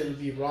 yeah, I guess it would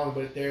be wrong,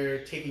 but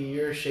they're taking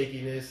your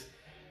shakiness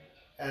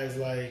as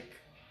like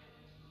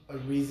a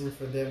reason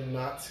for them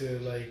not to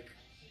like.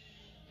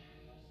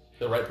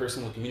 The right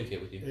person will communicate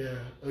with you. Yeah.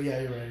 Oh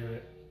yeah, you're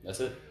right. That's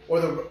it. Or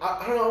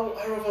I don't know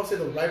if I'll say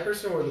the right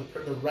person or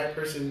the right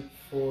person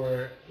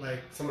for like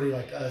somebody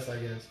like us, I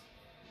guess.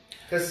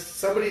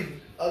 Because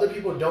other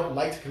people don't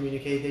like to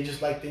communicate. They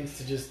just like things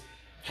to just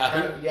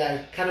happen. I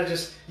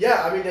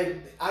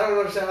mean, I don't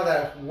understand how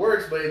that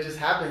works, but it just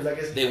happens. I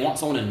guess they want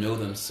someone to know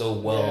them so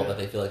well that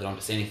they feel like they don't have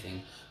to say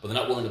anything, but they're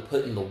not willing to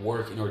put in the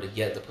work in order to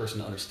get the person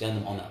to understand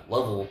them on that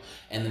level.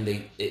 And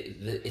then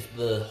it's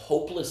the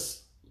hopeless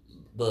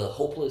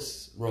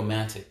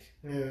romantic,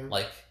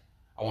 like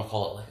I want to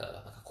call it like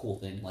a cool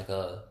thing, like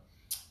the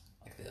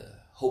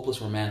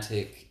hopeless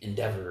romantic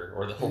endeavor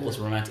or the hopeless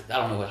romantic. I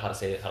don't know how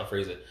to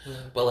phrase it,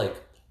 but like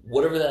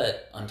whatever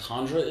that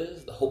entendre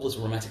is, the hopeless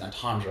romantic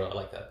entendre, I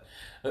like that.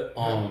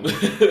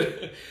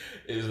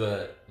 Is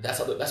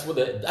that's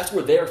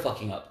where they're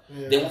fucking up.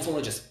 Yeah. They want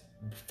someone to just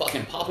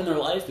fucking pop in their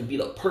life and be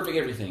the perfect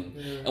everything.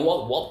 Yeah. And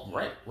while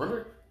right,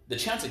 remember the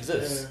chance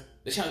exists.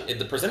 Yeah.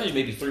 The percentage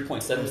may be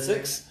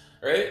 3.76,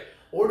 right?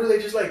 Or do they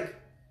just like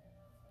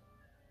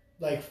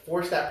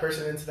force that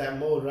person into that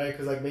mold, right?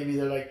 Because like maybe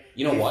they're like,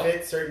 they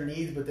fit certain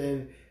needs, but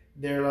then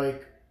they're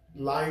like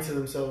lying to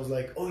themselves,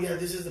 like, oh yeah,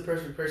 this is the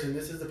perfect person,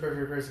 this is the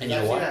perfect person. And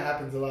I've seen that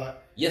happens a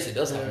lot. Yes, it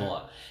does happen a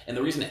lot. And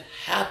the reason it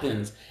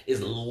happens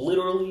is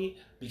literally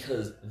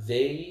because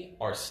they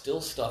are still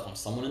stuck on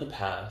someone in the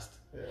past,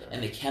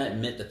 and they can't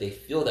admit that they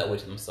feel that way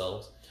to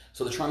themselves.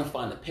 So they're trying to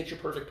find the picture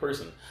perfect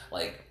person.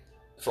 Like,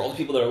 for all the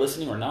people that are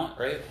listening or not,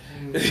 right?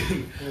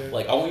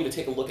 Like, I want you to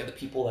take a look at the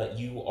people that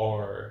you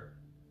are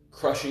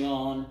crushing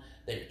on,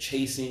 that you're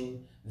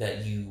chasing,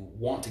 that you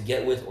want to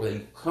get with, or that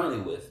you're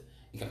currently with,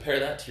 and compare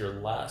that to your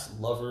last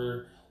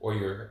lover or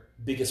your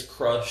biggest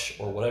crush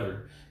or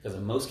whatever. Because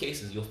in most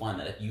cases, you'll find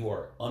that if you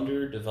are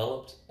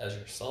underdeveloped as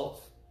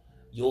yourself,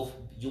 you'll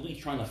be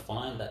trying to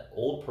find that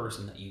old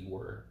person that you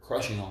were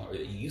crushing on or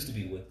that you used to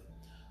be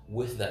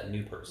with that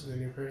new person. The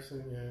new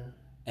person, yeah.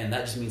 And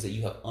that just means that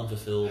you have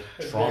unfulfilled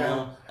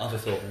trauma,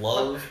 unfulfilled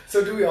love.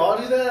 So do we all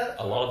do that?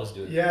 A lot of us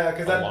do it. Yeah,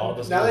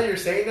 because now that you're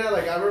saying that,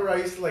 like, I remember I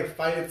used to like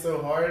fight it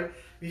so hard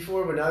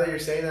before, but now that you're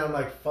saying that, I'm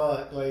like,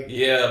 fuck, like,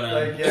 yeah, man,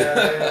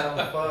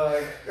 like,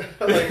 fuck,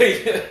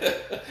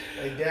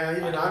 like, damn,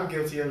 even I'm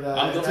guilty of that.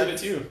 I'm guilty of it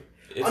too.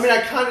 I mean,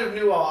 I kind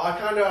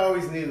of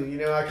always knew, you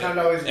know,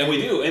 and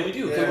we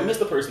do, because we miss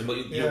the person, but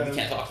we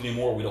can't talk to them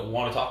anymore. We don't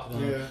want to talk to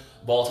them. Yeah.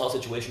 Volatile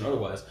situation or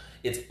otherwise,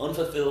 it's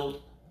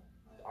unfulfilled.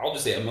 I'll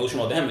just say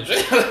emotional damage.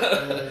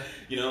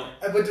 You know.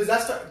 But does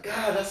that start?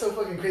 God, that's so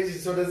fucking crazy.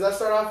 So does that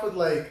start off with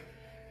like?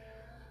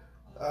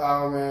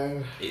 Oh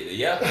man.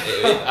 Yeah,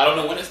 I don't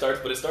know when it starts,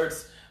 but it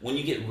starts when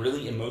you get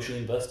really emotionally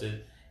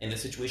invested, and the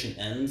situation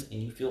ends,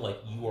 and you feel like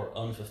you are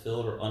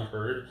unfulfilled or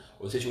unheard,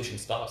 or the situation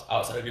stops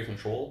outside of your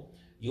control.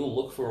 You'll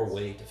look for a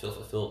way to feel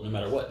fulfilled no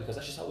matter what, because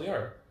that's just how we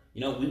are.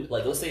 You know,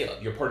 let's say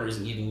your partner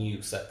isn't giving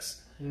you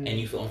sex, and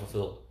you feel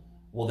unfulfilled.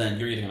 Well, then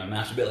you're either going to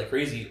masturbate like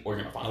crazy, or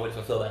you're going to find a way to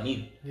fulfill that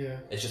need. Yeah,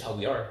 it's just how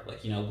we are.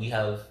 Like, you know, we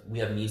have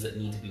needs that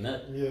need to be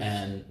met,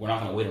 and we're not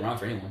going to wait around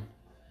for anyone.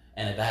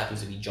 And if that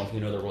happens to be jumping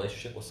into another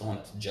relationship with someone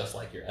that's just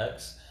like your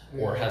ex,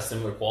 or has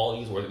similar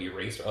qualities, whether it be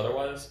race or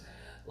otherwise,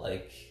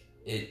 like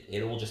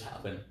it will just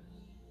happen.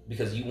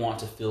 because you want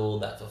to feel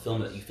that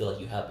fulfillment that you feel like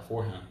you had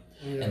beforehand.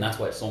 Yeah. And that's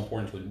why it's so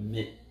important to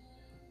admit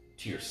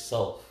to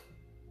yourself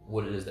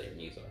what it is that your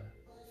needs are.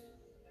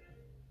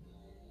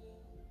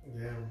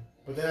 Yeah.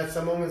 But then at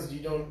some moments you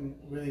don't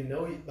really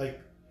know,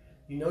 like,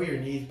 you know your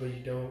needs, but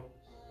you don't,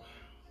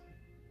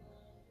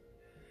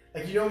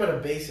 like, you know them at a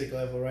basic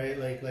level, right?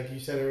 Like you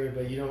said earlier,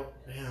 but you don't,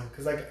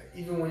 because, like,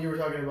 even when you were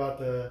talking about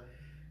the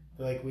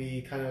like,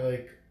 we kind of,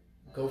 like,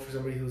 go for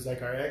somebody who's,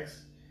 like, our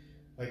ex,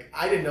 like,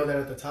 I didn't know that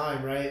at the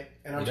time, right?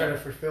 And I'm trying to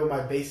fulfill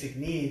my basic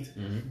needs,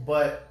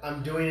 but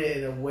I'm doing it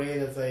in a way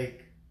that's,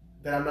 like,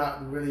 that I'm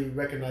not really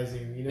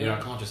recognizing, you know? You're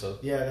not conscious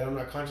of. Yeah, that I'm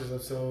not conscious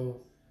of,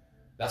 so...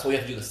 That's why you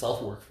have to do the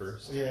self-work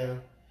first. Yeah.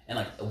 And,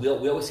 like, we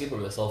always skip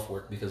over the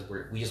self-work because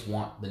we just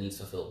want the needs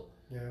fulfilled.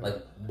 Yeah. Like,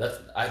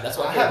 that's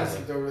why I haven't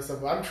skipped over the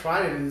self-work. I'm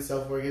trying to do the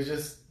self-work. It's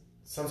just,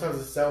 sometimes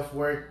the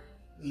self-work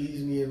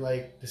leaves me in,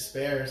 like,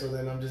 despair, so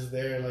then I'm just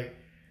there, like,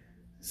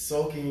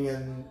 sulking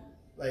and...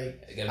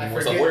 Like, you gotta do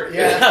more self-work.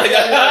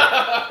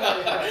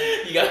 Yeah.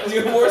 You gotta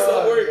do more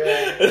self-work.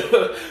 Yeah.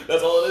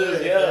 That's all it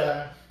is,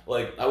 yeah.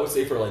 Like, I would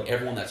say for, like,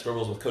 everyone that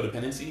struggles with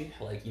codependency,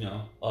 like, you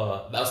know,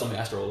 that was something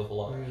I struggled with a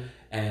lot.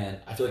 And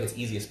I feel like it's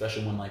easy,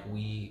 especially when, like,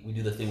 we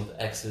do the thing with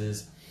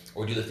exes,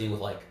 or do the thing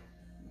with, like,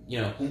 you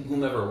know,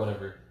 whomever or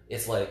whatever.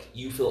 It's like,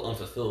 you feel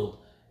unfulfilled,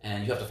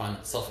 and you have to find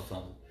that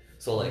self-fulfillment.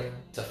 So, like,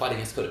 to fight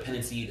against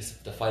codependency,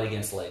 to fight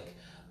against, like,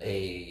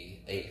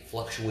 a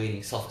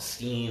fluctuating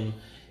self-esteem,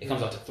 it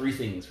comes out to three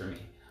things for me,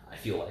 I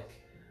feel like.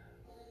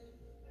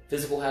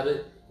 Physical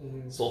habit,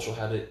 social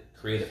habit,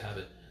 creative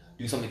habit.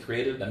 Do something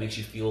creative that makes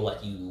you feel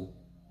like you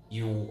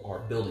are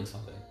building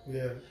something.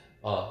 Yeah.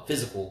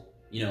 Physical,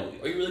 you know,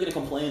 are you really going to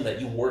complain that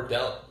you worked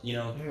out, you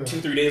know,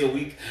 2-3 days a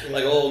week? Yeah.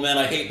 Like, oh man,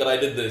 I hate that I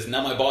did this.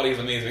 Now my body is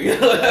amazing.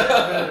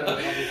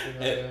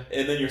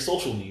 And then your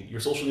social need. Your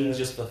social need is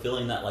just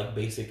fulfilling that, like,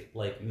 basic,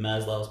 like,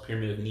 Maslow's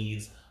Pyramid of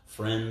Needs,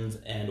 friends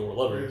and or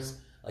lovers.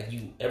 Like,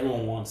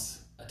 everyone wants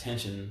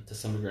attention to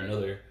some degree or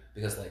another,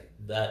 because, like,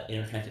 that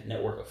interconnected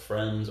network of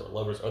friends or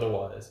lovers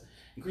otherwise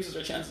increases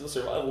our chances of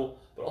survival,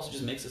 but also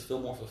just makes us feel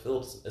more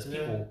fulfilled as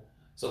people.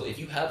 So if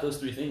you have those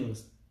three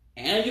things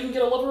and you can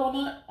get a lover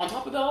on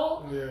top of that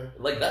all,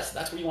 like,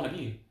 that's where you want to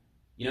be,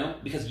 you know,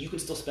 because you can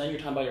still spend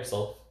your time by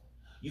yourself.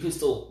 You can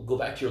still go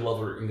back to your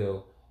lover and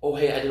go, oh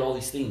hey, I did all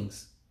these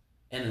things,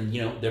 and then,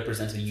 you know, they're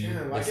presented to you.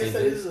 I guess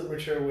that is a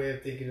mature way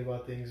of thinking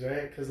about things,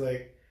 right? Because,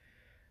 like,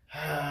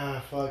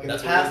 fuck. In the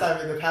past,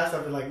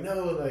 I've been like,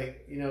 no,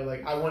 like, you know,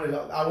 like, I wanted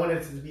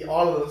it to be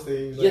all of those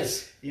things. Like,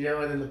 yes. You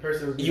know, and then the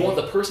person would be want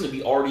the person to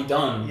be already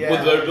done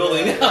with their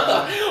building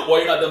while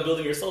you're not done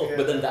building yourself. Yeah.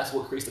 But then that's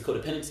what creates the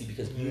codependency,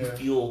 because you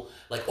feel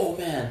like, oh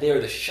man,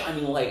 they're the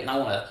shining light, and I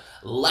want to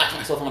latch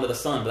myself onto the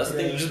sun. But that's the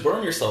thing, you just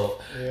burn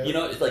yourself. Yeah. You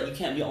know, it's like, you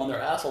can't be on their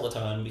ass all the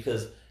time,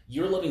 because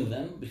you're loving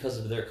them because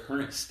of their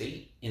current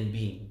state in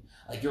being.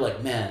 Like, you're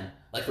like, man.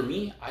 Like, for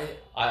me,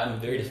 I'm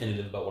very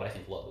definitive about what I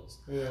think love is.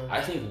 Yeah. I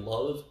think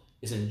love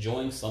is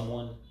enjoying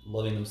someone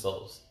loving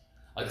themselves.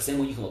 Like, the same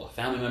way you can love a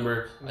family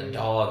member, a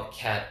dog, a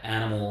cat,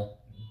 animal,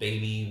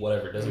 baby,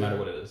 whatever. It doesn't matter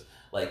what it is.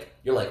 Like,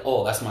 you're like,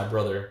 oh, that's my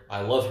brother.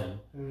 I love him.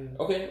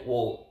 Okay,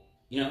 well,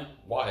 you know,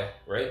 why,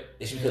 right?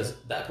 It's because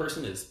that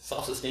person is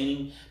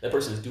self-sustaining. That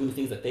person is doing the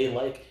things that they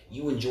like.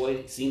 You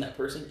enjoy seeing that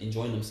person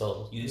enjoying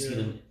themselves. You see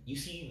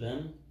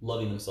them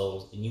loving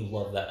themselves, and you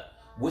love that,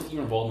 with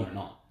your involvement or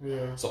not.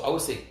 Yeah. So I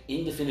would say,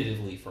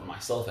 indefinitively, for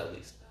myself at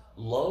least,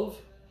 love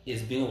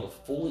is being able to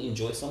fully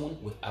enjoy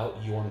someone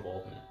without your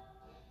involvement.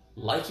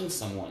 Liking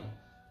someone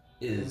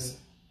is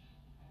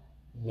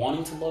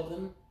wanting to love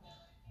them,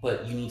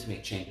 but you need to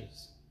make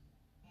changes.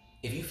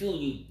 If you feel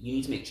you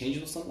need to make changes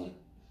with someone,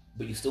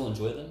 but you still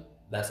enjoy them,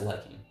 that's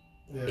liking.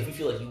 Yeah. If you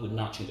feel like you would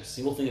not change a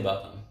single thing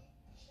about them,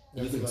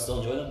 and you can still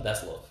enjoy them,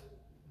 that's love.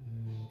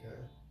 Okay.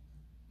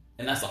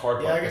 And that's the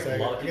hard part. I guess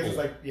it's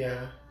like,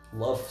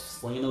 love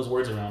slinging those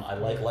words around. I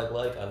like, I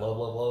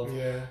love.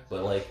 Yeah.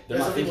 But, like, they're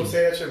not thinking. People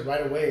say that shit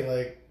right away,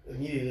 like,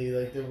 immediately.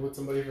 Like, they're with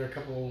somebody for a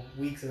couple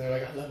weeks and they're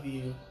like, I love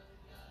you.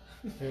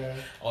 Yeah.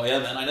 Oh yeah,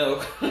 man, I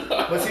know.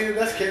 But see,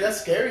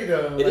 that's scary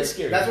though. It is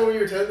scary. That's what we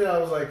were telling me. I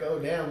was like, oh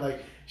damn,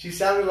 like, she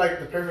sounded like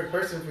the perfect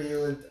person for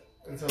you,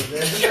 and so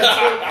then.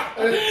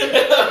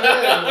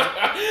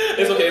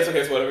 It's okay.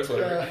 It's whatever.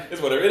 Yeah.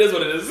 It's whatever. It is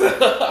what it is.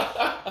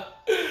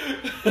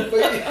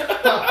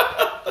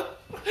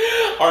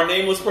 Our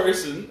nameless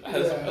person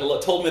has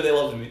told me they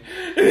loved me.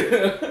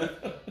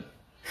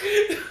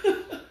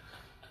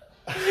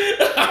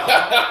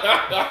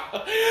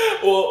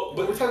 Well,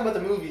 but we're talking about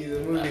the movie.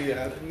 No,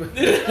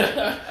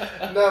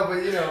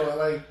 but you know,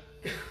 like,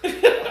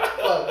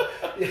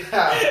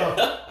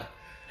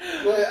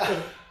 But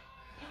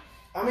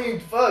I mean,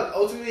 fuck.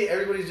 Ultimately,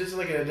 everybody's just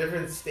like in a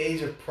different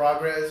stage of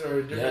progress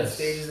or different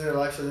stages in their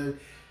life. So then,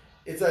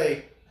 it's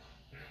like.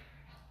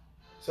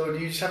 So do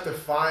you just have to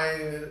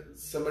find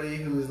somebody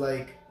who's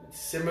like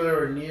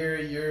similar or near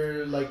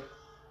your like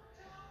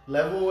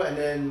level, and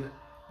then,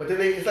 but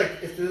then it's like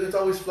it's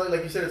always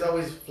like you said, it's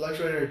always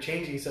fluctuating or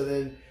changing. So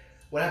then,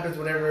 what happens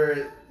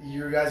whenever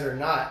you guys are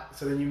not?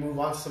 So then you move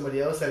on to somebody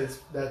else that's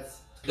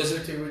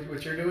closer to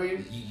what you're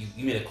doing.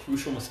 You made a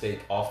crucial mistake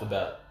off the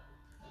bat.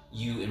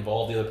 You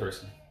involve the other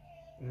person.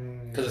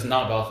 Because it's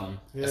not about them.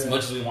 Yeah. As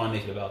much as we want to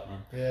make it about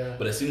them. Yeah.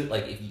 But as soon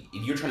as if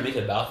you're trying to make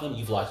it about them,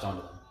 you've latched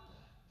onto them.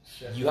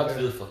 Shit, you have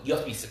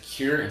to be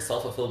secure and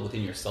self-fulfilled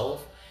within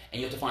yourself,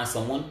 and you have to find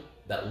someone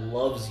that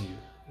loves you.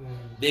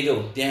 They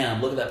go,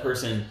 damn, look at that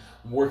person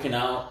working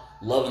out,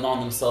 loving on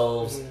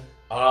themselves.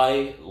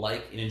 I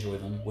like and enjoy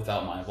them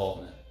without my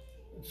involvement.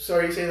 So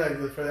are you saying like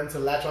for them to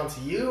latch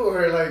onto you,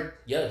 or like?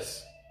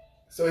 Yes.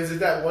 So is it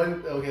that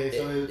one? Okay,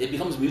 so it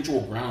becomes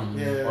mutual ground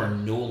when you are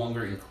no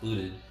longer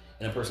included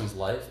in a person's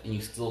life, and you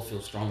still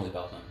feel strongly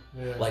about them.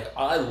 Yeah. Like,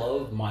 I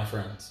love my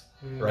friends,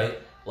 right?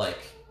 Like,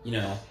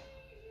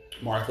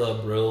 Martha,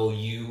 Brill,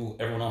 you,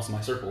 everyone else in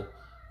my circle.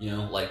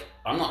 Like,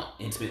 I'm not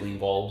intimately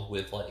involved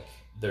with like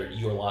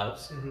your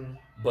lives,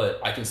 but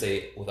I can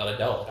say without a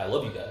doubt, like, I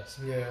love you guys.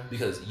 Yeah.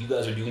 Because you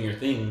guys are doing your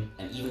thing,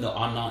 and even though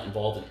I'm not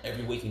involved in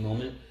every waking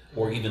moment,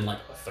 or even like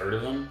a third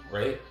of them,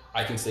 right?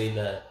 I can say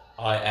that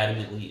I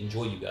adamantly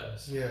enjoy you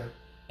guys. Yeah.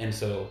 And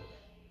so,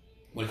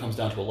 when it comes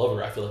down to a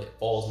lover, I feel like it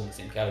falls in the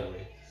same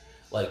category.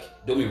 Like,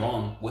 don't be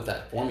wrong with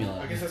that formula.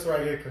 I guess that's where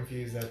I get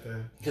confused at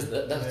the... Because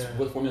that's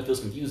where the formula feels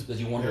confused,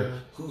 because you wonder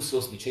who's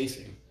supposed to be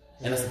chasing.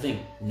 And that's the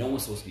thing. No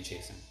one's supposed to be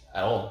chasing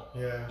at all.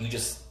 Yeah. You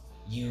just...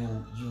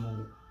 You...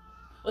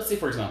 Let's say,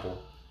 for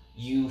example,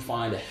 you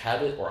find a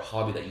habit or a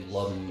hobby that you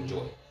love and you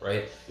enjoy,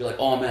 right? You're like,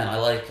 oh man, I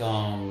like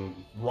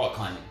rock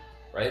climbing,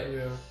 right?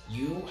 Yeah.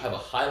 You have a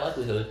high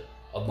likelihood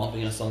of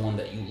bumping into someone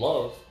that you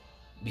love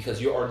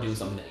because you're already doing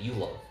something that you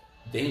love.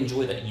 They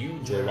enjoy that you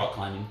enjoy rock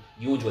climbing.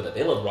 You enjoy that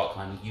they love rock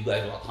climbing. You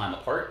guys rock climb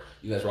apart.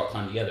 You guys rock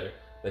climb together.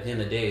 But at the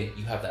end of the day,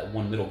 you have that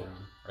one middle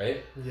ground,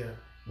 right? Yeah.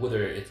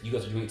 Whether it's you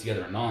guys are doing it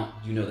together or not,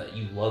 you know that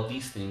you love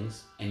these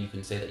things, and you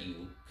can say that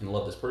you can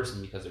love this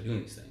person because they're doing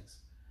these things.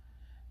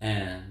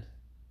 And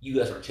you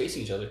guys aren't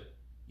chasing each other.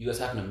 You guys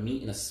happen to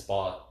meet in a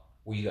spot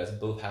where you guys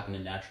both happen to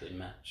naturally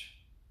match.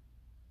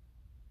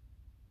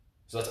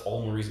 So that's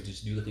all more reason to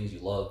just do the things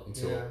you love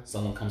until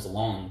someone comes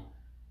along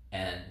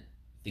and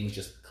things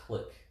just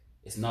click.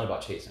 It's not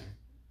about chasing.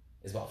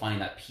 It's about finding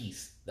that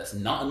piece that's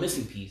not a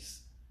missing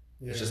piece.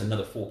 Yeah. It's just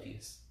another full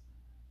piece.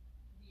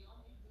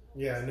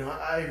 Yeah, no,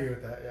 I agree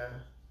with that, yeah.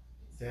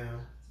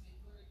 Damn.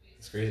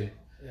 It's crazy.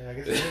 Yeah, I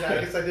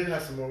guess I did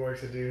have some more work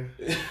to do.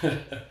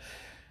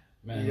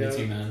 Man, me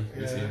too, man.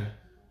 Me too.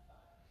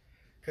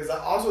 Because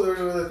also there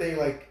was another thing,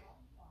 like,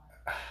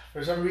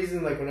 for some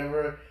reason, like,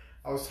 whenever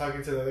I was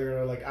talking to the other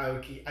girl, like,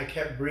 I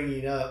kept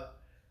bringing up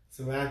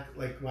Samantha,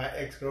 like my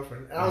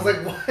ex-girlfriend, and I was like,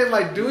 why am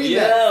I doing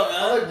that?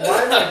 Man. I'm like,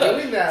 why am I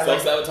doing that?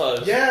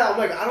 Self-sabotage. Yeah, I'm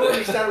like, I don't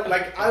understand.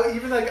 Like,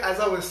 even like as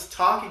I was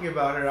talking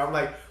about her, I'm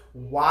like,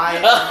 why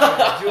am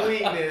I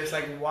doing this?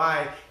 Like,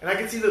 why? And I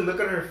could see the look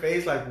on her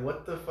face, like,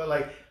 what the fuck?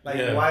 Like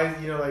why?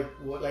 Like,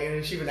 what? Like,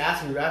 and she even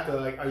asked me after,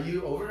 like, are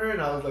you over her?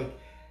 And I was like,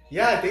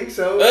 yeah, I think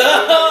so.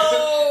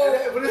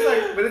 But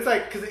it's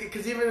like,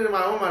 because even in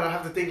my own mind, I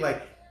have to think,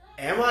 like,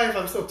 am I? If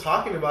I'm still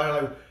talking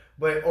about her,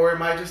 like, or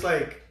am I just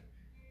like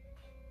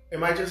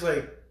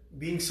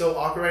being so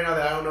awkward right now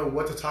that I don't know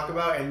what to talk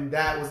about? And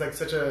that was like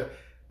such a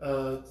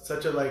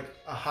like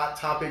a hot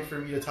topic for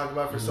me to talk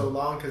about for so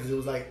long, because it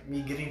was like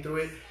me getting through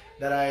it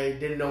that I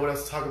didn't know what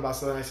else to talk about.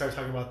 So then I started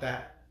talking about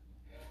that.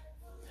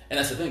 And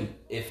that's the thing.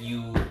 If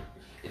you,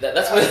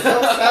 that's what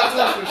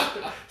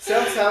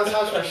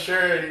self-sabotage for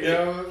sure, you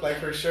know, like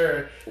for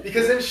sure.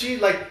 Because then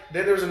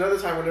there was another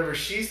time whenever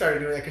she started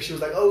doing that, because she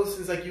was like, oh,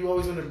 since like you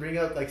always want to bring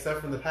up like stuff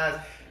from the past.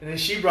 And then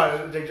she brought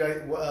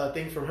a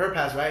thing from her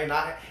past, right? And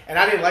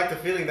I didn't like the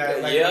feeling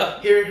that,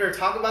 like, hearing her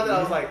talk about that,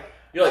 I was like,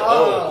 you're like,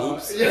 oh,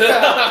 oops.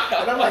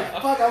 Yeah. And I'm like,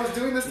 fuck, I was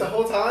doing this the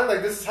whole time?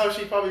 Like, this is how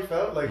she probably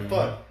felt? Like,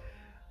 fuck.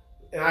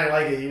 And I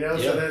like it, you know?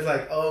 Yeah. So then it's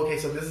like, oh, okay,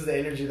 so this is the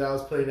energy that I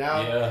was putting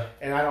out,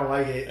 and I don't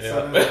like it. Yeah.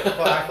 So then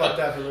I fucked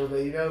up a little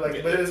bit, you know?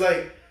 Like, but it's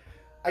like,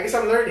 I guess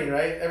I'm learning,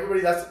 right?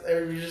 You're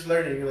just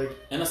learning. Like,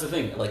 and that's the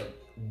thing, like,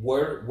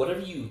 whatever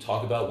you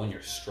talk about when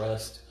you're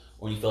stressed,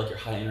 or when you feel like you're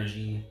high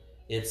energy,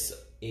 it's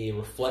a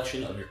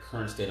reflection of your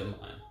current state of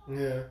mind.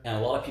 Yeah. And a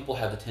lot of people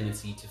have the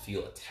tendency to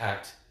feel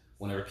attacked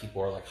whenever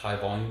people are like high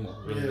volume or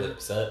really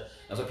upset.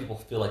 That's why people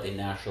feel like they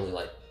naturally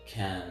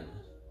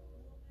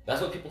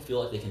that's why people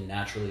feel like they can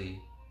naturally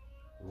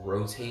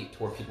rotate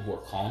toward people who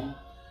are calm,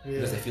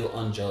 because they feel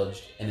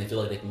unjudged and they feel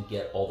like they can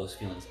get all those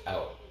feelings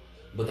out.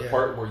 But the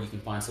part where you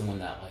can find someone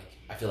that, like,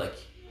 I feel like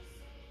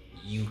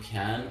you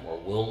can or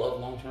will love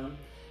long term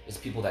is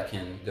people that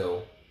can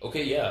go,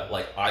 okay, yeah,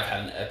 like, I've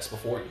had an ex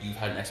before, you've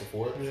had an ex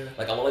before. Yeah.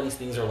 Like, a lot of these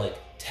things are, like,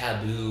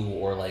 taboo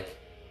or, like,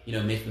 you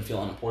know, make them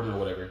feel unimportant or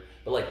whatever.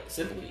 But, like,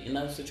 simply in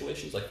those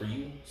situations, like, for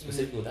you,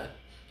 specifically with that,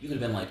 you could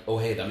have been like, oh,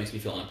 hey, that makes me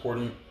feel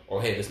unimportant,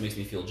 or hey, this makes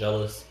me feel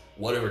jealous,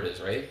 whatever it is,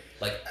 right?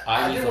 Like,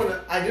 I didn't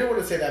want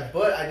to say that,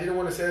 but I didn't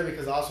want to say that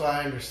because also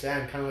I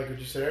understand, kind of like what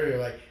you said earlier,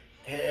 like,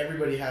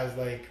 everybody has,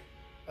 like,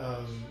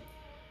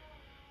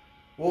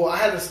 well, I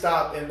had to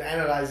stop and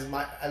analyze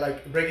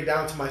break it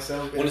down to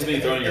myself. When it's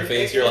being thrown in your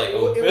face, you're like,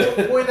 oh.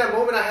 In that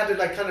moment, I had to,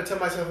 like, kind of tell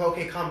myself,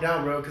 okay, calm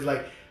down, bro, because,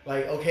 like,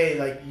 okay,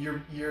 like,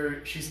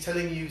 she's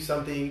telling you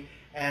something,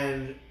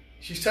 and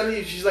she's telling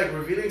you, she's like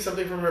revealing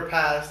something from her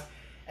past,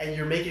 and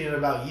you're making it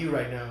about you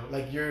right now.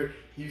 Like you're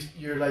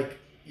like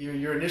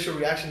your initial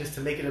reaction is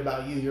to make it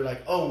about you. You're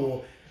like, oh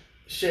well,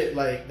 shit,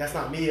 like that's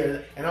not me,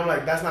 and I'm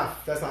like that's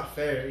not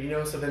fair, you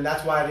know. So then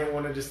that's why I didn't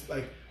want to just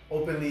like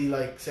openly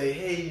like say,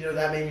 hey, you know,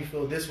 that made me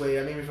feel this way,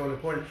 that made me feel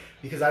important,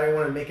 because I didn't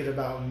want to make it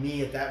about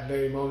me at that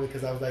very moment,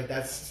 because I was like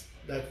that's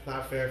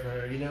not fair for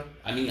her, you know.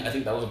 I mean, I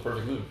think that was a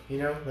perfect move. You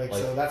know, like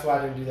so that's why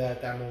I didn't do that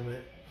at that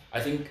moment.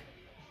 I think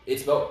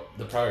it's about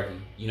the priority,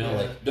 you know.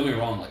 Like don't get me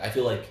wrong, like I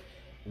feel like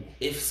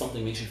if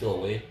something makes you feel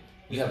away,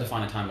 you have to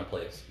find a time and a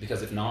place,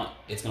 because if not,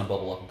 it's gonna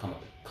bubble up and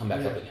come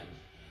back up again.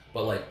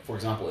 But like, for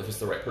example, if it's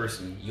the right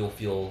person, you'll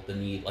feel the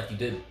need, like you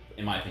did,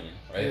 in my opinion,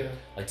 right?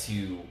 Like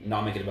to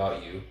not make it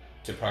about you,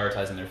 to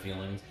prioritizing their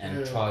feelings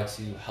and try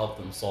to help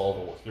them solve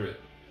or work through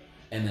it.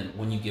 And then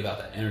when you give out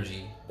that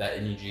energy, the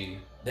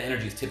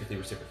energy is typically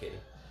reciprocated.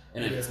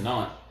 And if it's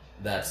not,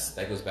 that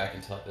goes back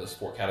into like those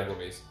 4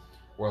 categories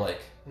where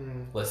like,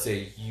 let's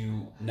say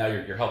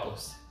you're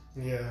helpless.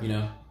 Yeah. You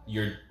know,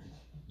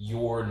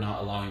 you're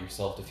not allowing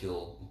yourself to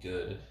feel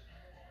good,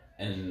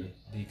 and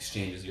the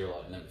exchange is you're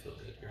allowing them to feel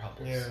good. You're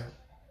helpless. Yeah.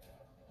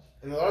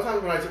 And a lot of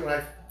times when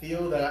I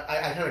feel that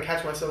I kind of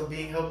catch myself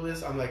being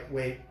helpless, I'm like,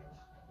 wait,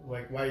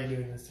 like why are you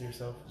doing this to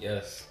yourself?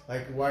 Yes.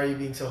 Like why are you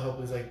being so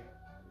helpless? Like,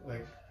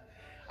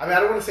 I mean, I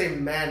don't want to say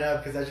man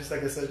up, because that's just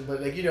like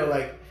but like, you know,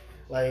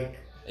 like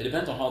it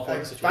depends on how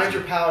like, find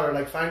your power,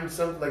 like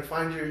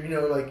find your, you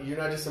know, like you're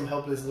not just some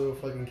helpless little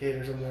fucking kid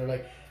or something, or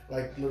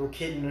like little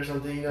kitten or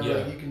something, you know.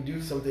 Like you can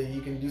do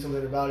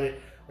something about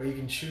it, or you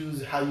can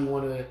choose how you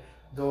want to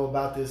go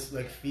about this,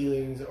 like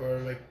feelings, or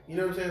like, you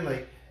know what I'm saying,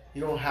 like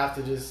you don't have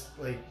to just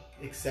like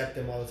accept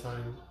them all the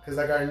time, because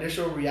like our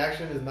initial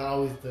reaction is not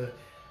always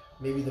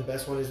maybe the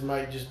best one. Is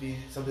might just be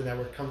something that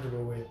we're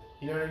comfortable with,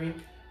 you know what I mean.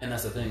 And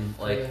that's the thing,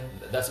 like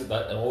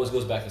that always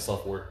goes back to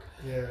self-work.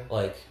 Yeah.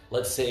 Like,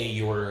 let's say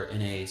you're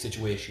in a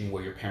situation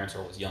where your parents are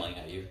always yelling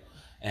at you,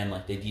 and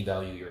like they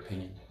devalue your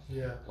opinion.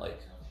 Yeah. Like,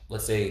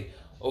 let's say,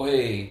 oh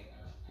hey,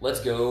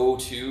 let's go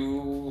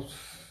to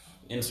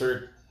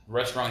insert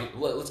restaurant.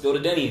 Let's go to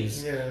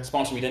Denny's. Yeah.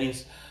 Sponsor me,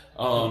 Denny's.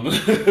 And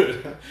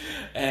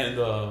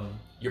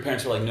your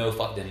parents are like, no,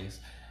 fuck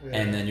Denny's. Yeah.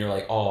 And then you're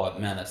like, oh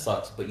man, that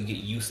sucks. But you get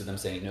used to them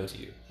saying no to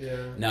you. Yeah.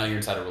 Now you're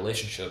inside a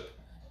relationship,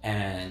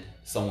 and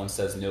someone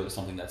says no to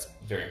something that's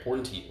very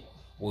important to you.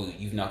 Well,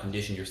 you've now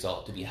conditioned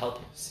yourself to be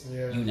helpless.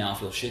 Yeah. You now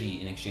feel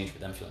shitty in exchange for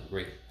them feeling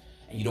great.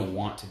 And you don't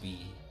want to be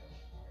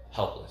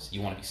helpless.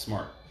 You want to be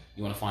smart.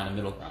 You want to find a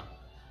middle ground.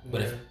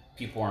 But if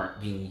people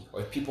aren't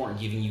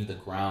giving you the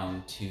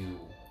ground to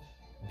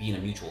be in a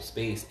mutual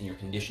space, and you're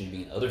conditioned to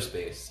be in other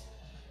space,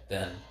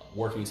 then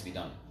work needs to be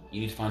done.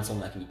 You need to find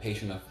someone that can be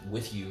patient enough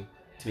with you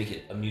to make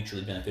it a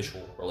mutually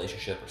beneficial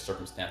relationship or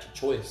circumstantial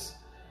choice.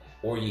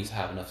 Or you need to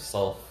have enough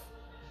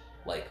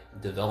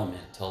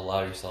development to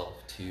allow yourself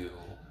to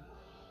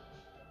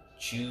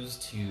choose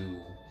to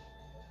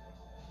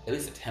at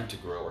least attempt to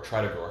grow, or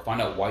try to grow, or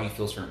find out why you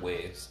feel certain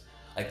ways.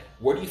 Like,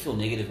 where do you feel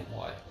negative and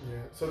why? Yeah.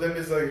 So then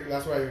it's like,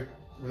 that's why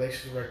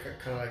relationships are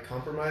kind of like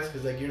compromise,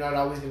 because like you're not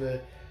always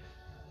gonna,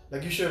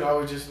 like you shouldn't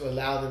always just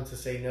allow them to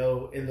say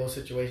no in those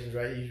situations,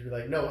 right? You should be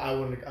like, no, I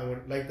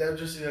want like that.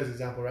 Just as an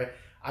example, right?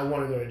 I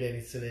want to go to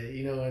Denny's today,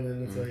 you know, and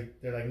then it's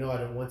like they're like, no, I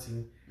don't want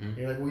to. And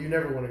you're like, well, you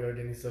never want to go to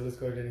Denny's, so let's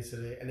go to Denny's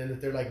today. And then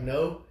if they're like,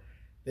 no,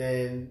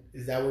 then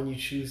is that when you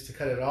choose to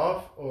cut it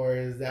off, or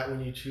is that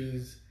when you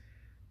choose?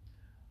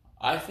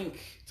 I think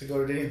to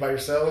go to Denny's by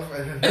yourself.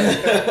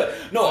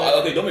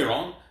 No, okay, don't be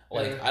wrong.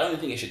 Like, I don't even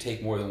think it should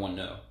take more than one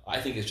no. I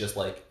think it's just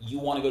like, you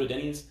want to go to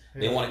Denny's,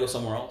 they want to go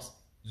somewhere else.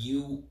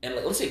 And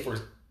like, let's say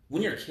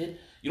when you're a kid,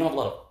 you don't have a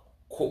lot of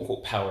quote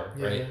unquote power,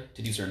 right,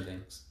 to do certain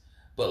things.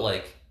 But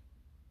like,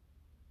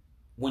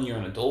 when you're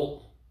an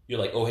adult, you're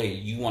like, oh hey,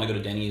 you want to go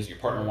to Denny's, your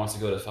partner wants to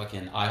go to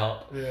fucking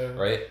IHOP,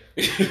 right?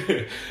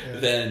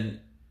 Then,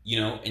 you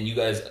know, and you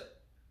guys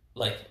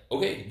like,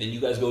 okay, then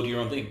you guys go do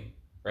your own thing,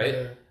 right?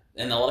 Yeah.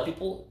 And a lot of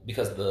people,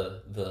 because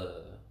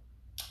the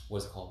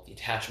what's it called? The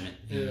attachment,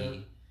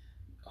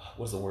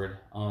 what's the word?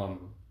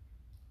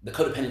 The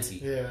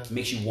codependency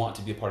makes you want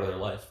to be a part of their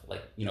life,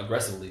 like, you know,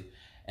 aggressively.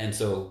 And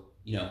so,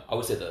 you know, I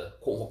would say the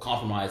quote unquote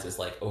compromise is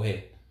like, oh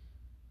hey,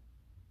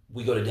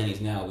 we go to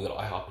Denny's now, we go to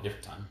IHOP a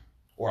different time.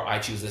 Or I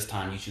choose this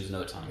time, you choose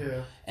another time.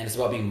 Yeah. And it's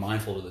about being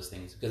mindful of those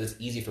things, because it's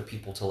easy for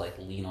people to like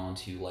lean on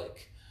to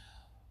like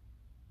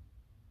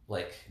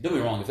don't be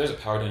wrong, if there's a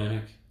power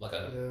dynamic, like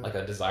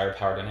a desired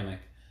power dynamic,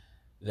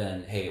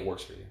 then hey, it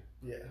works for you.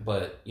 Yeah.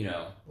 But, you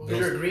know, because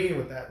you're agreeing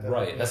with that, though.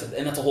 Right. That's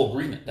a whole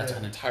agreement. That's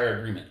an entire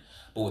agreement.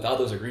 But without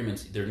those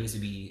agreements, there needs to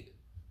be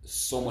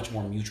so much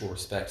more mutual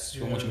respect,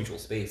 so much mutual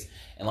space.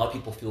 And a lot of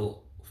people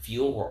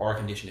feel or are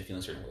conditioned to feel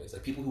in certain ways.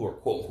 Like, people who are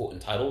quote unquote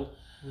entitled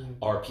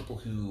are people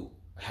who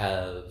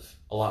have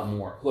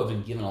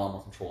been given a lot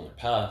more control in their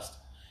past,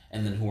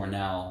 and then who are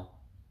now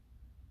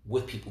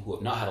with people who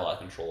have not had a lot of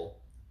control.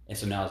 And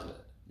so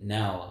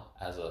now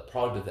as a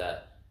product of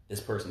that,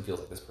 this person feels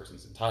like this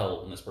person's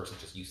entitled, and this person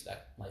just used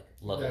that like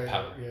level of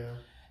power. Yeah.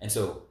 And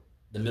so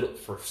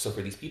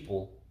for these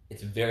people,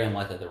 it's very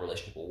unlikely that the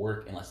relationship will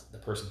work unless the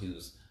person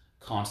who's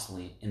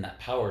constantly in that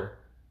power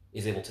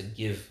is able to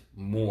give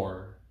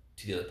more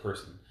to the other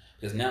person,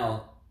 because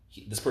now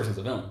this person's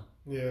a villain.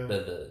 Yeah.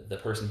 The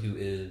person who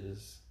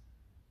is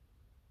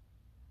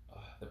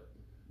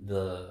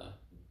the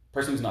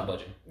person who's not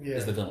budging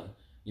is the villain.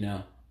 You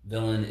know,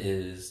 villain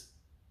is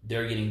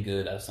they're getting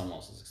good at someone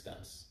else's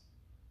expense.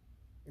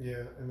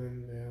 Yeah, and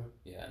then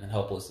and then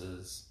helpless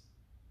is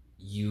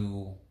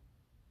you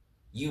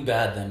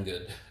bad, them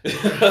good.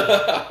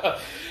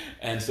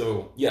 And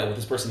so with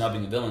this person not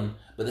being a villain,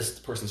 but this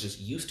person's just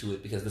used to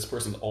it because this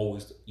person's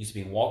always used to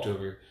being walked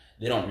over.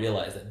 They don't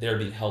realize that they're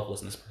being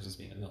helpless and this person's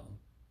being a villain.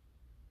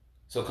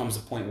 So it comes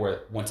to a point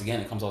where, once again,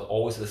 it comes out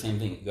always to the same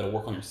thing. You got to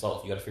work on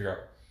yourself. You got to figure out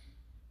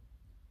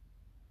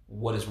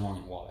what is wrong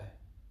and why.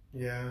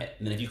 Yeah. And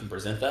then if you can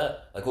present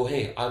that, like, oh,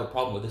 hey, I have a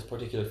problem with this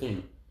particular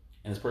thing,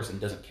 and this person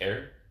doesn't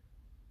care,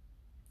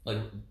 like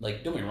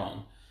don't get me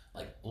wrong,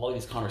 like, a lot of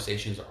these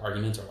conversations or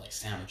arguments are like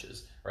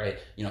sandwiches, right?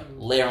 You know,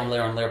 layer on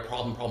layer on layer,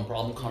 problem,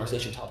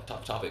 conversation,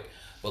 topic.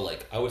 But,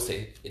 like, I would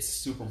say it's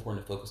super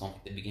important to focus on,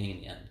 like, the beginning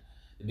and the end.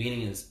 The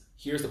beginning is,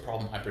 here's the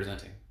problem I'm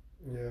presenting.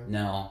 Yeah.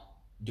 Now,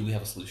 do we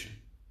have a solution?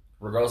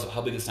 Regardless of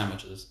how big the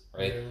sandwich is,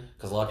 right?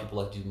 Because a lot of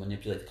people like to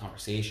manipulate the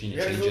conversation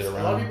and change it around.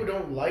 A lot of people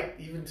don't like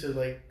even to,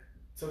 like,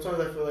 sometimes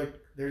I feel like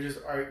they're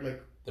just like...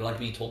 They don't like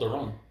being told they're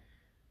wrong.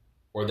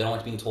 Or they don't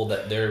like being told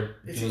that they're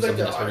doing something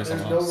that's hurting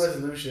someone else. There's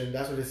no resolution.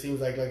 That's what it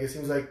seems like. Like, it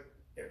seems like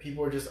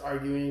people are just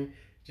arguing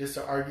just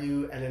to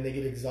argue, and then they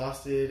get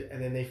exhausted,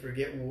 and then they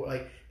forget,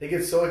 like, they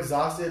get so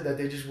exhausted that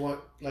they just want,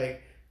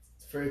 like,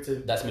 for it to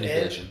That's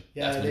manipulation. End.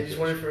 Yeah, they just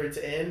want it for it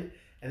to end,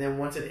 and then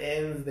once it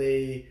ends,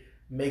 they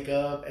make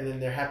up, and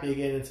then they're happy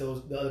again until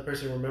the other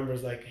person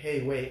remembers, like,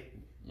 hey, wait.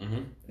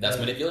 Mm-hmm. That's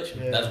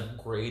manipulation. Yeah. That's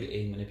grade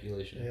A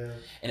manipulation. Yeah.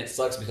 And it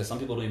sucks because some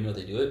people don't even know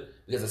they do it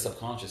because it's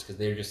subconscious, because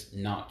they're just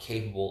not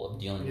capable of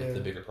dealing with the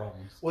bigger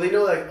problems. Well, they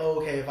know, like, oh,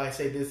 okay, if I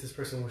say this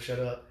person will shut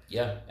up.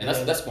 Yeah, and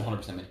that's 100%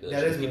 manipulation.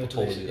 That is people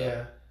totally do that.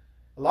 Yeah.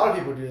 A lot of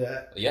people do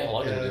that. Yeah, a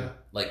lot of people do.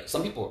 Like,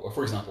 some people, or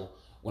for example,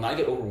 when I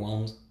get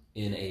overwhelmed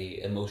in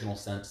a emotional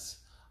sense,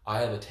 I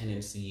have a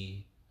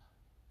tendency,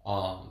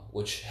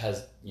 which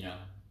has,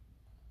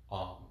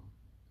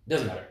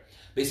 doesn't matter.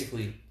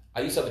 Basically,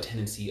 I used to have a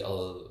tendency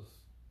of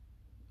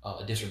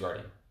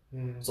disregarding.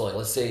 Mm. So, like,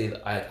 let's say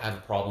that I have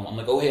a problem. I'm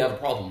like, oh, hey, I have a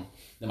problem.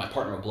 Then my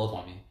partner would blow up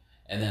on me.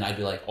 And then I'd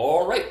be like,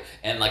 all right.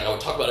 And, like, I would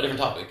talk about a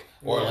different topic.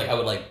 Or, like, I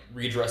would, like,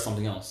 readdress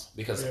something else.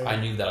 Because I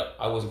knew that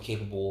I wasn't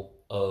capable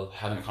of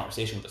having a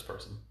conversation with this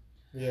person.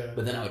 Yeah.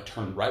 But then I would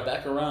turn right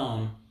back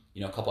around,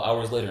 a couple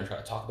hours later and try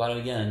to talk about it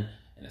again.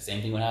 And the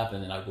same thing would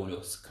happen. And I'd go into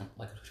to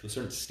a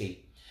certain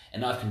state.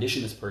 And now I've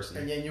conditioned this person.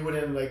 And then you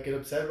wouldn't, like, get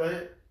upset by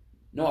it?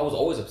 No, I was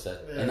always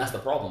upset. Yeah. And that's the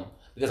problem.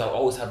 Because I would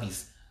always have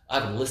I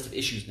have a list of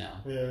issues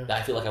now that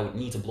I feel like I would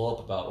need to blow up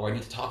about or I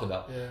need to talk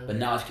about. Yeah. But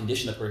now I've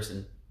conditioned the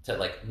person to,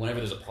 like, whenever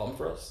there's a problem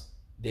for us,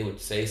 they would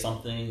say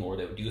something or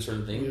they would do a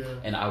certain thing,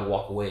 and I would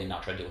walk away and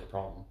not try to deal with the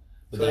problem.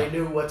 But so they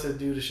knew what to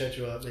do to shut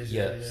you up, basically.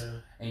 Yes. Yeah.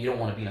 And you don't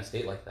want to be in a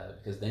state like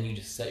that, because then you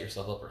just set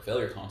yourself up for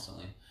failure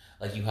constantly.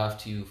 Like, you have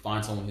to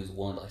find someone who's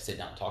willing to, like, sit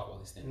down and talk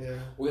about these things. Yeah.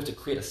 Or you have to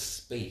create a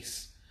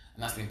space.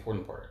 And that's the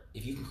important part.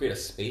 If you can create a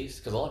space,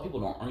 because a lot of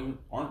people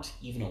aren't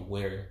even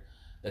aware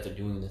that they're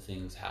doing the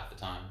things half the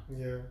time.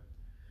 Yeah.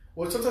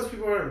 Well, sometimes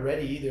people aren't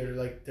ready either.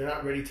 Like, they're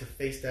not ready to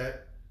face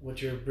that,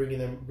 what you're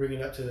bringing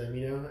up to them,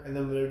 And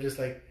then they're just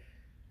like,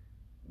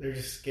 they're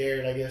just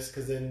scared, I guess,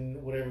 because then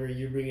whatever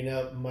you're bringing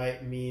up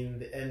might mean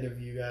the end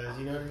of you guys.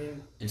 You know what I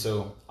mean? And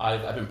so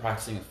I've been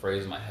practicing a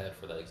phrase in my head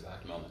for that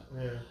exact moment.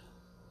 Yeah.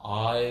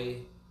 I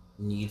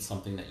need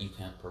something that you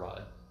can't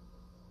provide.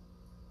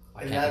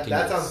 And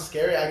that sounds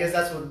scary. I guess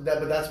that's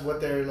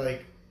what they're,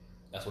 like,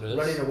 that's what it is,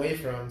 running away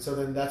from. So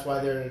then that's why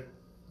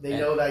they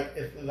know that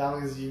as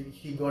long as you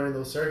keep going in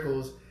those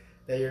circles,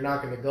 that you're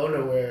not going to go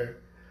nowhere.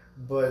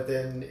 But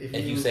then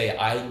if you say,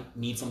 I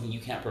need something you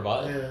can't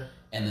provide,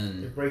 and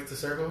then it breaks the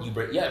circle. It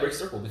breaks the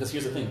circle, because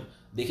here's the thing: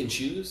 they can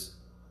choose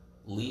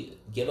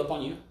give up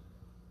on you,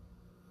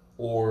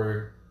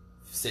 or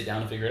sit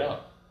down and figure it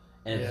out.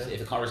 And if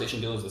the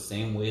conversation goes the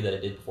same way that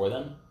it did before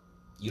then,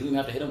 you don't even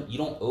have to hit them. You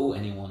don't owe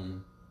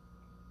anyone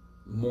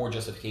more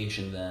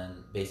justification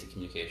than basic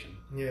communication.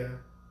 Yeah.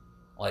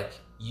 Like,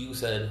 you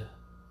said,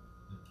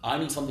 I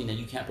need something that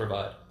you can't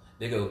provide.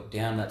 They go,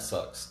 damn, that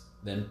sucks.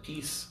 Then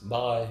peace,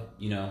 bye.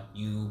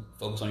 You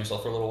focus on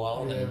yourself for a little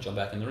while, and then jump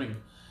back in the ring.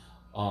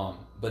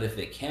 But if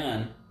they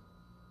can,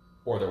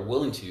 or they're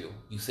willing to,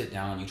 you sit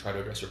down and you try to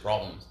address your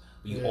problems.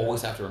 But you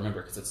always have to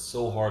remember, because it's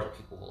so hard for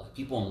people. Like,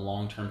 people in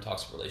long-term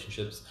toxic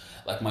relationships,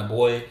 like my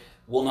boy,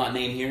 will not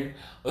name here,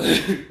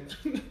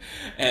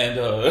 and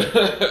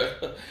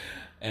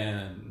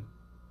and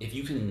if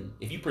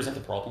you present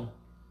the problem,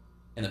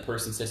 and the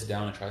person sits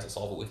down and tries to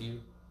solve it with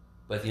you,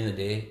 but at the end of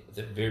the day, at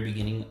the very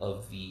beginning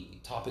of the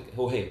topic,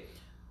 oh, hey,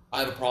 I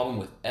have a problem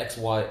with X,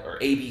 Y, or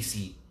A, B,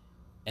 C,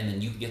 and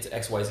then you can get to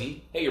X, Y,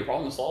 Z, hey, your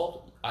problem is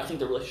solved, I think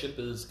the relationship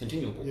is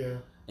continuable. Yeah.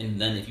 And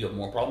then if you have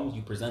more problems,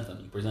 you present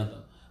them.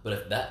 But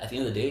if at the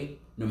end of the day,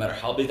 no matter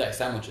how big that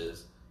sandwich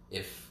is,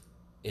 if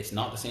it's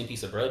not the same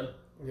piece of bread,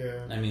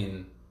 I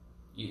mean,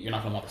 you're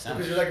not gonna want the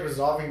sandwich. Because you're like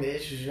resolving the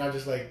issues. You're not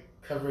just like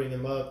covering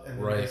them up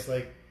and then just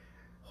like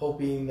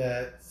hoping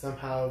that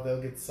somehow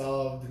they'll get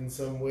solved in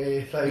some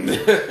way.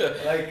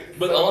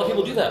 But a lot of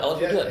people do that. A lot of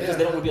people do that because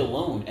they don't want to be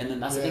alone. And then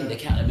that's the thing, they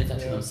can't admit that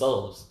to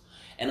themselves.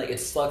 And like it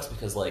sucks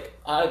because like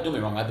don't get me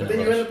wrong, I've been. But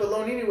then you end up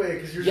alone anyway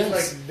because you're just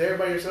like there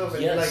by yourself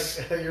and you're like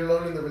you're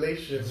alone in the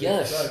relationship.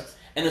 Yes, it sucks.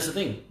 And that's the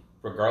thing.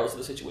 Regardless of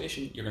the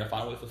situation, you're gonna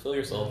find a way to fulfill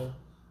yourself. Yeah.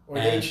 Or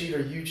they cheat,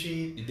 or you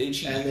cheat. They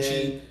cheat, and you then,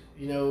 cheat.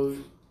 You know.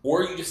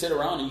 Or you just sit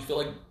around and you feel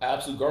like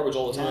absolute garbage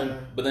all the time. Yeah.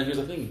 But then here's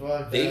the thing: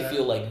 they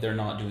feel like they're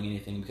not doing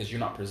anything because you're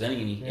not presenting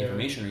any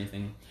information or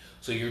anything.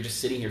 So you're just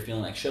sitting here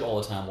feeling like shit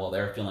all the time while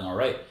they're feeling all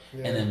right.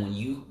 Yeah. And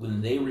then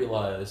when they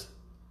realize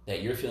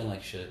that you're feeling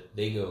like shit,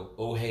 they go,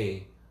 "Oh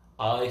hey,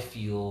 I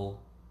feel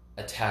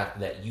attacked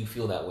that you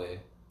feel that way."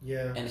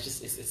 Yeah. And it's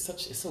just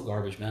it's so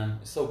garbage, man.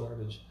 It's so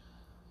garbage.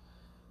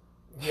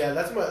 Yeah,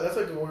 that's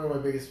like one of my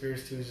biggest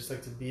fears too. Is just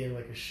like to be in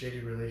like a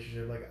shitty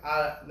relationship. Like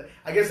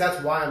I guess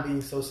that's why I'm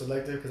being so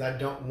selective because I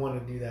don't want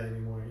to do that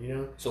anymore. You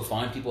know. So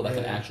find people that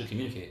can actually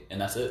communicate,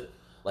 and that's it.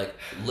 Like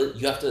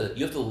you have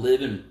to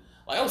live in.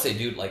 Like I would say,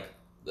 dude, like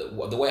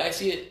the way I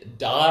see it,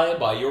 die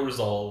by your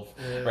resolve,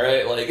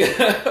 right? Like,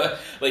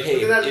 like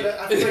hey,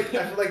 I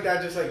feel like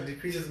that just like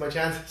decreases my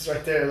chances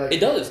right there. Like it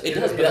does,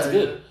 but that's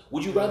good.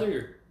 Would you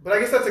rather? But I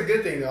guess that's a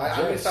good thing, though. I'm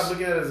going to stop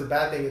looking at it as a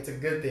bad thing. It's a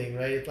good thing,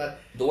 right? It's not,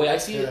 the way I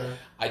see it,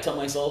 I tell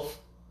myself,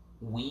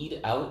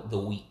 weed out the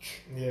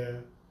weak. Yeah.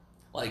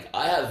 Like,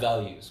 I have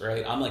values,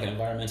 right? I'm like an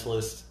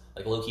environmentalist,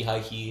 like low-key,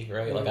 high-key,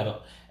 right? Mm-hmm. Like, I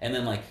don't... And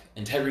then, like,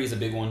 integrity is a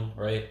big one,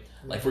 right?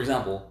 Mm-hmm. Like, for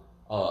example,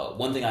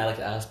 one thing I like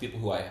to ask people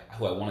who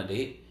I want to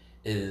date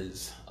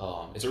is...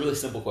 it's a really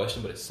simple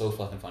question, but it's so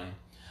fucking funny.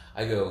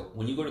 I go,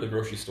 when you go to the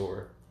grocery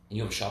store and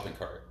you have a shopping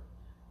cart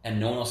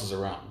and no one else is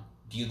around,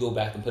 do you go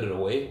back and put it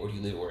away or do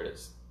you leave it where it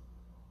is?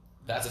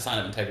 That's a sign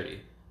of integrity.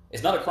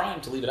 It's not a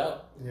crime to leave it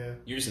out. Yeah.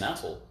 You're just an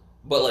asshole.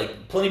 But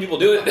like plenty of people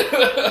do it.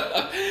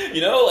 You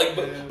know, like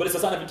but it's a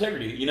sign of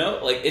integrity, you know?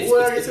 Like it's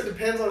I guess it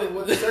depends on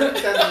what the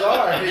circumstances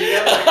are. You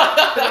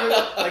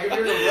know, like if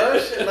you're in a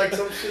rush and like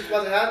some shit's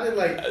about to happen,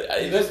 like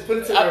you just put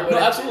it to there. No,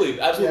 absolutely.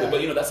 Yeah.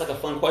 But you know, that's like a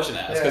fun question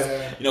to ask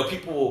because you know,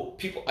 people's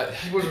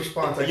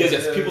response.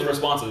 Yes, people's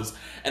responses,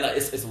 and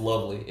it's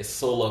lovely. It's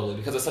so lovely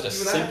because it's such a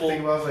simple.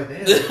 I was like,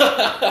 damn, do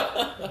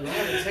I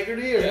have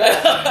integrity or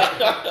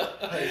not?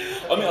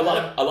 I mean, a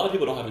lot of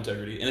people don't have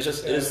integrity, and it's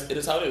just it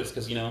is how it is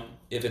because you know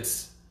if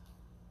it's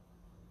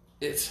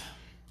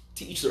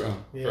to each their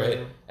own, right?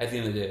 At the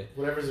end of the day,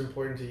 whatever's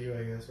important to you,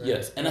 I guess. Right?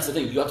 Yes, and that's the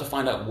thing. You have to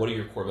find out what are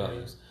your core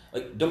values.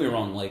 Like, don't be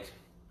wrong. Like,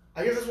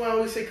 I guess that's why I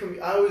always say.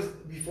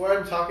 Before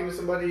I'm talking to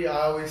somebody,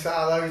 I always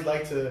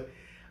like to.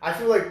 I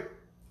feel like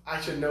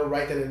I should know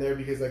right then and there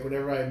because like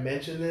whenever I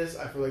mention this,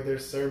 I feel like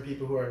there's certain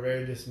people who are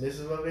very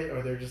dismissive of it,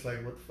 or they're just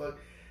like, "What the fuck?"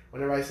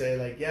 Whenever I say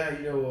like, "Yeah,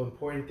 you know, an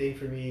important thing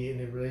for me in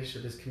a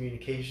relationship is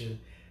communication."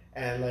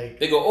 And like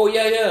they go, oh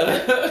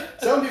yeah.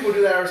 Some people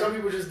do that, or some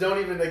people just don't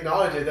even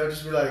acknowledge it. They'll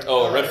just be like,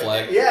 oh, red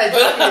flag. Yeah,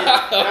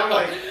 exactly. And I'm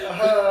like,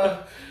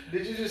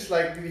 did you just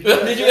like? Did you?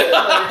 Like,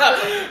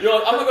 you're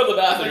like, I'm gonna go to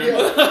the bathroom.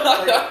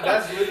 Like,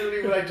 that's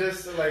literally what I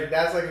just like.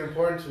 That's like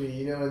important to me,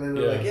 you know. And then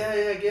they're like,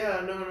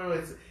 yeah, no,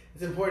 it's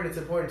important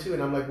too.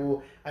 And I'm like,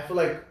 well, I feel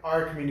like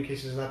our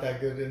communication is not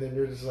that good. And then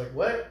they're just like,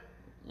 what?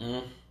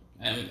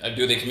 And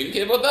do they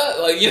communicate about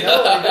that? Like, you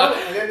know, they don't.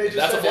 And then they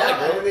just shut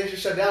down. And then they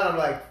just shut down. I'm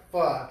like,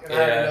 fuck. And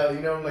I don't know, you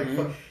know, I'm like,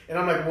 fuck. And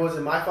I'm like, well, is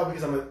it my fault?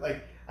 Because I'm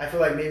like, I feel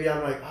like maybe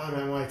I'm like, oh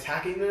man, am I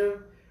attacking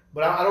them?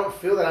 But I don't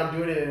feel that I'm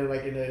doing it in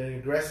an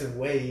aggressive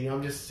way. You know,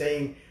 I'm just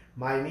saying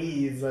my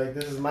needs. Like,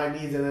 this is my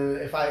needs. And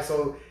then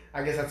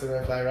I guess that's a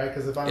red flag, right?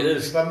 Because if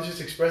I'm just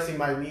expressing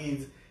my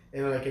needs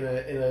in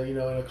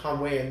a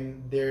calm way,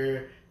 and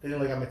they're feeling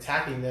like I'm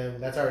attacking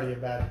them, that's already a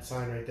bad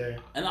sign right there.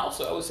 And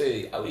also,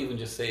 I would even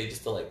just say,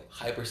 just to like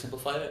hyper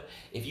simplify it,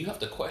 if you have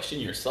to question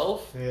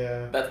yourself,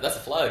 that's a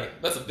flag.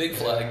 That's a big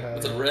flag.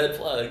 That's a red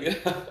flag.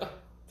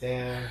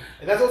 Damn.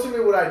 And that's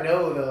ultimately what I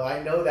know, though.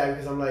 I know that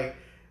because I'm like,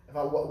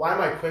 why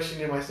am I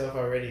questioning myself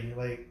already?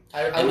 Like,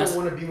 I don't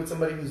want to be with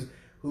somebody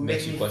who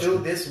makes me feel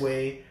this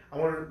way. I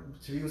want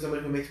to be with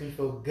somebody who makes me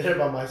feel good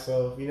about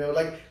myself. You know,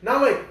 like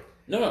not like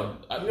no,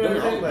 I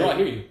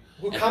hear you.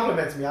 Who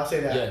compliments me? I'll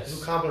say that. Yes.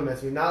 Who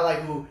compliments me? Not like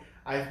who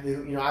I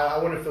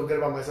want to feel good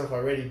about myself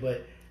already,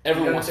 but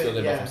everyone wants to feel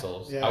good about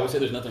themselves. Yeah. I would say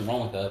there's nothing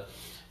wrong with that.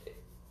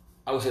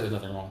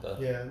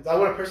 Yeah, I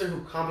want a person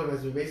who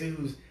compliments me,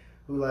 basically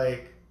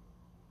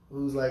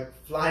who's like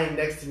flying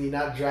next to me,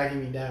 not dragging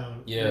me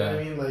down. Yeah. You know what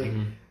I mean? Like,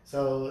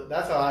 so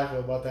that's how I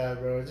feel about that,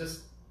 bro. It's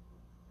just,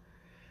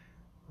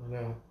 I don't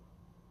know.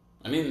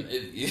 I mean,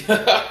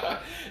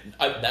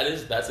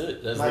 that's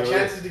it. That's my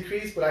chances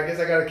decrease, but I guess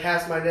I gotta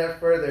cast my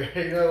net further.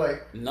 You know,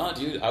 like. No,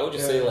 dude. I would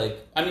just say like,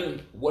 I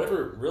mean,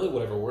 whatever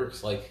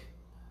works. Like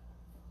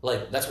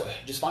that's what.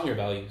 Just find your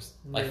values.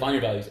 Like find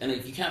your values, and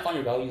if you can't find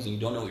your values and you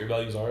don't know what your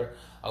values are,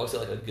 I would say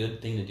like a good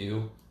thing to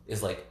do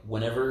is like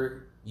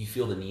whenever you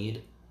feel the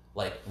need,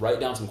 like write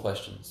down some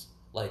questions.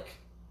 Like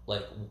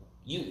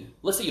you.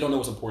 Let's say you don't know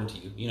what's important to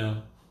you. You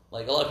know,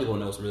 like a lot of people don't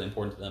know what's really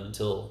important to them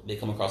until they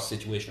come across a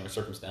situation or a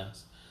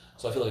circumstance.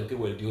 So I feel like a good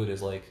way to do it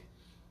is like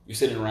you're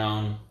sitting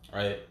around,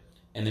 right,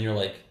 and then you're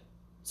like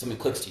something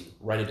clicks to you,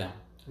 write it down.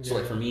 So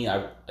like for me,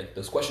 I like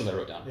those questions I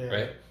wrote down,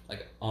 right?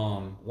 Like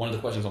one of the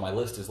questions on my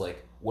list is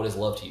like, what is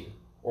love to you,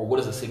 or what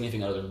does a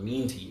significant other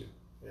mean to you?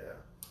 Yeah.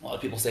 A lot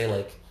of people say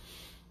like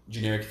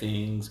generic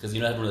things because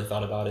you haven't really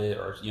thought about it,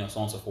 or so on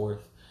and so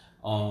forth.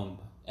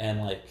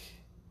 And like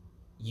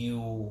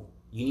you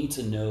need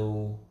to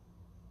know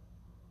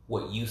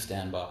what you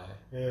stand by,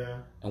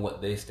 and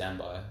what they stand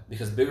by,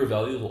 because bigger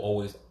values will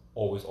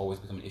always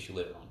become an issue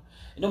later on.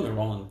 And don't get me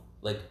wrong,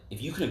 like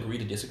if you can agree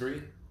to disagree,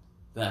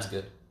 then that's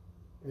good,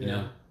 you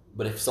know.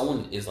 But if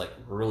someone is like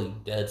really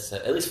dead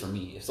set, at least for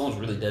me, if someone's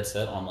really dead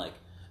set on like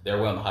their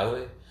way on the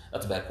highway,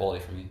 that's a bad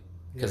quality for me.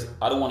 Because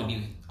I don't want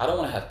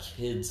to have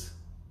kids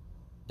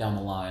down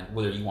the line,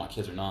 whether you want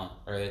kids or not,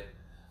 right?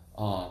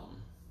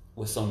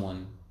 With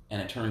someone, and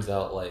it turns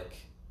out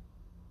like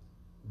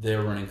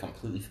they're running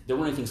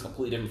things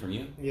completely different from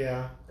you.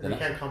 Yeah, and they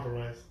can't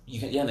compromise.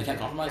 And they can't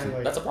compromise.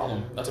 Like, that's a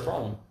problem. That's a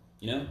problem.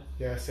 Yeah,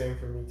 same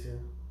for me too.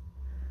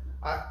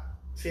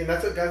 And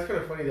that's kind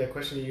of funny, that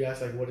question that you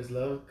asked, like, what is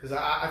love? Because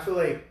I feel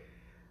like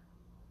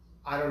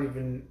I don't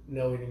even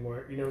know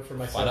anymore, for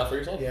myself. Find out for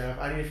yourself? Yeah,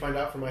 I need to find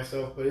out for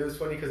myself. But it was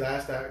funny because I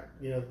asked that,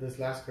 this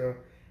last girl,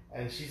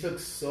 and she took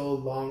so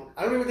long.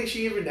 I don't even think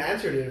she even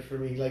answered it for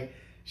me. Like,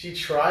 she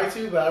tried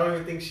to, but I don't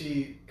even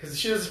think because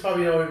she doesn't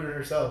probably know even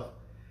herself.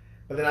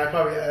 But then I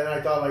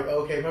thought, like,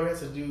 okay, it probably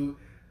has to do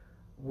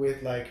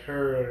with, like,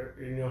 her,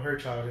 her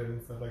childhood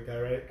and stuff like that,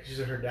 right? Because she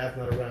said her dad's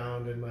not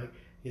around, and, like,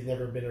 he's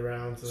never been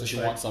around. So she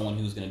wants someone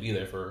who's going to be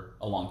there for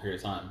a long period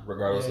of time,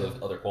 regardless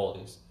of other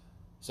qualities.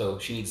 So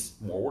she needs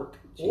more work.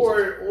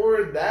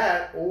 Or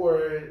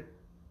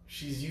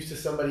she's used to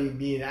somebody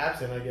being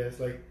absent, I guess.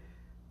 Like,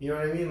 you know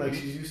what I mean? Like,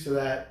 she's used to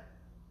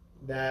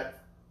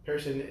that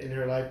person in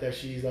her life that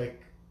she's, like,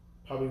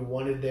 probably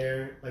wanted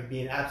there, like,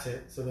 being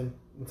absent. So then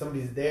when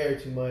somebody's there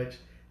too much,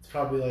 it's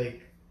probably,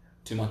 like...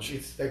 Too much.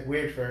 It's, like,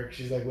 weird for her.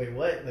 She's like, wait,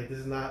 what? Like, this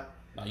is not...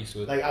 Not used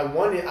to it. Like, I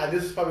want it.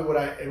 This is probably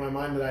what in my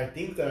mind that I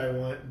think that I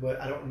want, but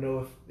I don't know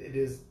if it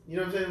is. You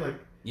know what I'm saying? Like...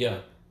 Yeah.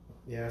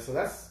 Yeah, so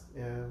that's...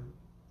 Yeah.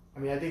 I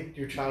mean, I think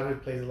your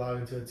childhood plays a lot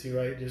into it too,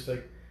 right? Just,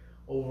 like,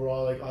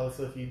 overall, like, all the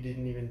stuff you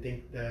didn't even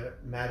think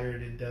that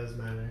mattered, it does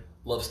matter.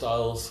 Love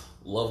styles,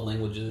 love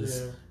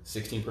languages,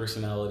 16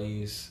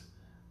 personalities.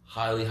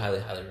 Highly, highly,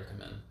 highly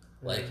recommend.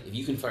 Like, if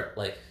you can find...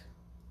 Like,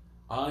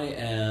 I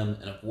am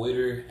an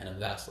avoider and a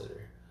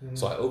vacillator.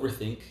 So I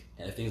overthink,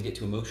 and if things get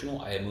too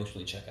emotional, I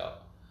emotionally check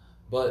out.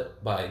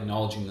 But by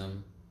acknowledging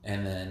them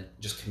and then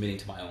just committing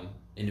to my own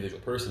individual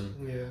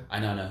person, I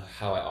now know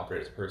how I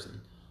operate as a person.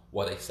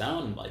 While they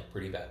sound like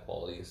pretty bad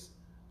qualities,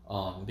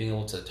 being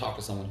able to talk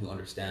to someone who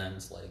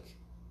understands like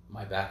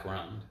my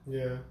background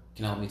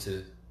can help me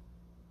to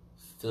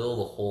fill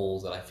the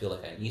holes that I feel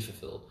like I need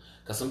fulfilled.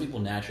 Because some people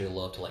naturally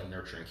love to like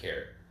nurture and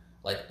care,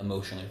 like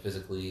emotionally,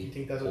 physically. You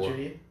think that's what you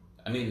need?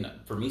 I mean,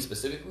 for me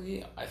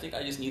specifically, I think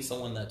I just need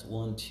someone that's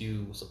willing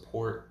to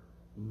support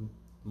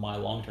my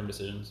long-term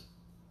decisions.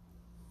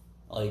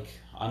 Like,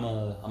 I'm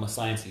a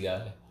sciencey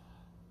guy,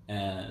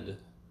 and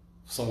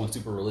someone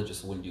super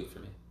religious wouldn't do it for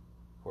me,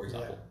 for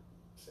example.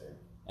 Yeah, same.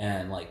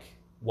 And like,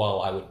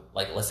 while I would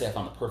like, let's say I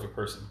found the perfect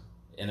person,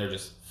 and they're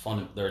just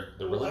fun, they're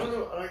religious. I don't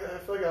know. I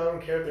feel like I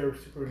don't care if they're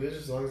super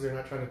religious as long as they're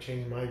not trying to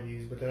change my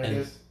views. But then I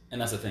guess, and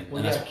that's the thing.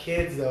 When you have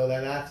kids, though,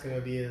 that's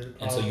gonna be a problem.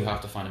 And so you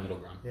have to find a middle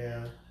ground.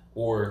 Yeah.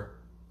 Or,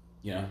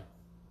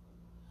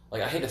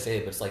 like, I hate to say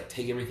it, but it's like,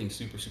 take everything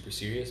super, super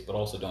serious, but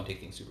also don't take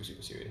things super,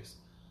 super serious.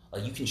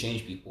 Like, you can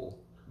change people,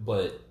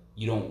 but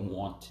you don't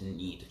want to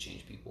need to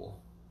change people.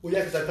 Well, yeah,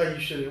 because I thought you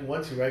shouldn't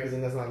want to, right? Because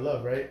then that's not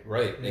love, right?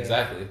 Right,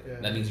 exactly.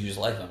 Yeah. That means you just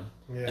like them.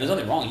 Yeah. And there's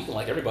nothing wrong. You can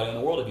like everybody in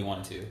the world if you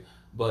wanted to.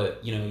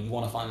 But, you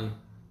want to find,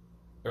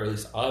 or at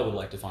least I would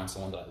like to find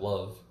someone that I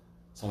love,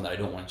 someone that I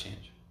don't want to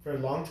change. For a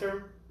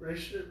long-term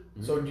relationship?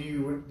 Mm-hmm. So do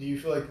you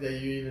feel like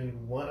that you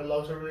even want a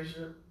long-term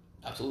relationship?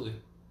 Absolutely.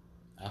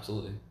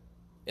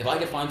 If I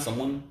could find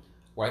someone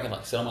where I could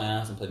like sit on my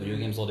ass and play video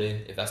games all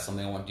day, if that's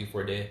something I want to do for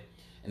a day,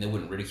 and they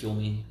wouldn't ridicule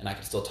me, and I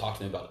could still talk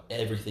to them about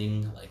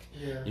everything, like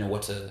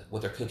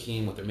what they're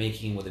cooking, what they're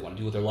making, what they want to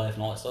do with their life,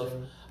 and all that stuff,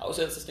 I would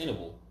say that's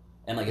sustainable.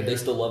 And like if they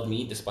still loved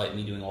me despite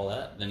me doing all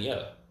that, then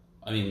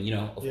I mean,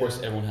 of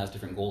course everyone has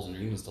different goals and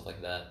dreams and stuff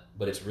like that,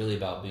 but it's really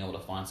about being able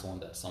to find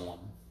someone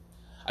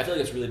I feel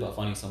like it's really about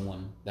finding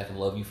someone that can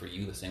love you for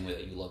you the same way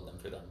that you love them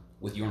for them,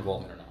 with your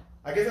involvement or not.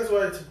 I guess that's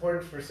why it's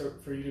important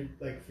for you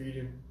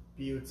to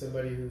be with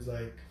somebody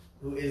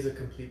who is a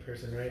complete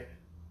person, right?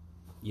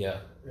 Yeah.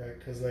 Right,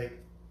 because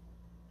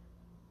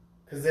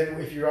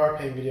then if you are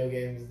playing video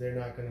games, they're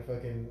not gonna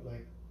fucking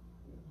like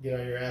get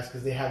on your ass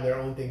because they have their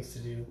own things to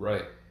do.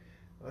 Right.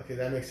 Okay,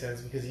 that makes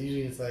sense because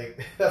usually it's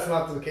like that's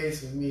not the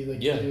case with me.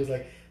 Like usually it's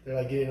like they're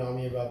like getting on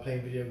me about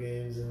playing video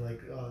games and like.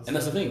 And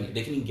that's the thing;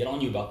 they can get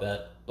on you about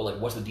that, but like,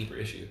 what's the deeper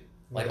issue?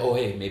 Like, oh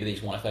hey, maybe they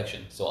just want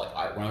affection. So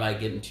like, when I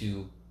get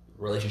into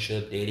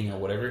relationship, dating, or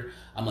whatever,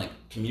 I'm like,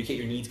 communicate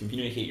your needs,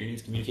 communicate your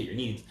needs, communicate your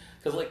needs.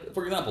 Because, like,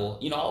 for example,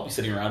 you know, I'll be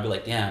sitting around and be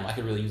like, damn, I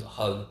could really use a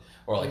hug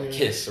or like a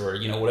kiss or,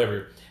 you know,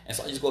 whatever. And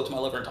so I just go up to my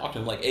lover and talk to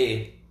him like,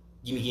 hey,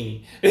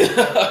 gimme.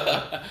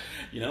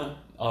 You know?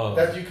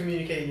 That's you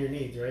communicating your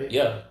needs, right?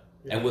 Yeah.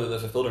 And whether they're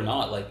fulfilled or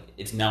not, like,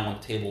 it's now on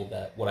the table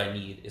that what I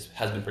need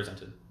has been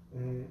presented.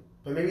 Mm-hmm.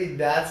 But maybe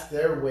that's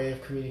their way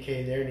of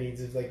communicating their needs,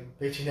 is like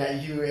bitching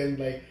at you, and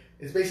like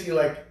it's basically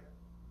like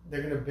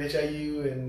they're gonna bitch at you and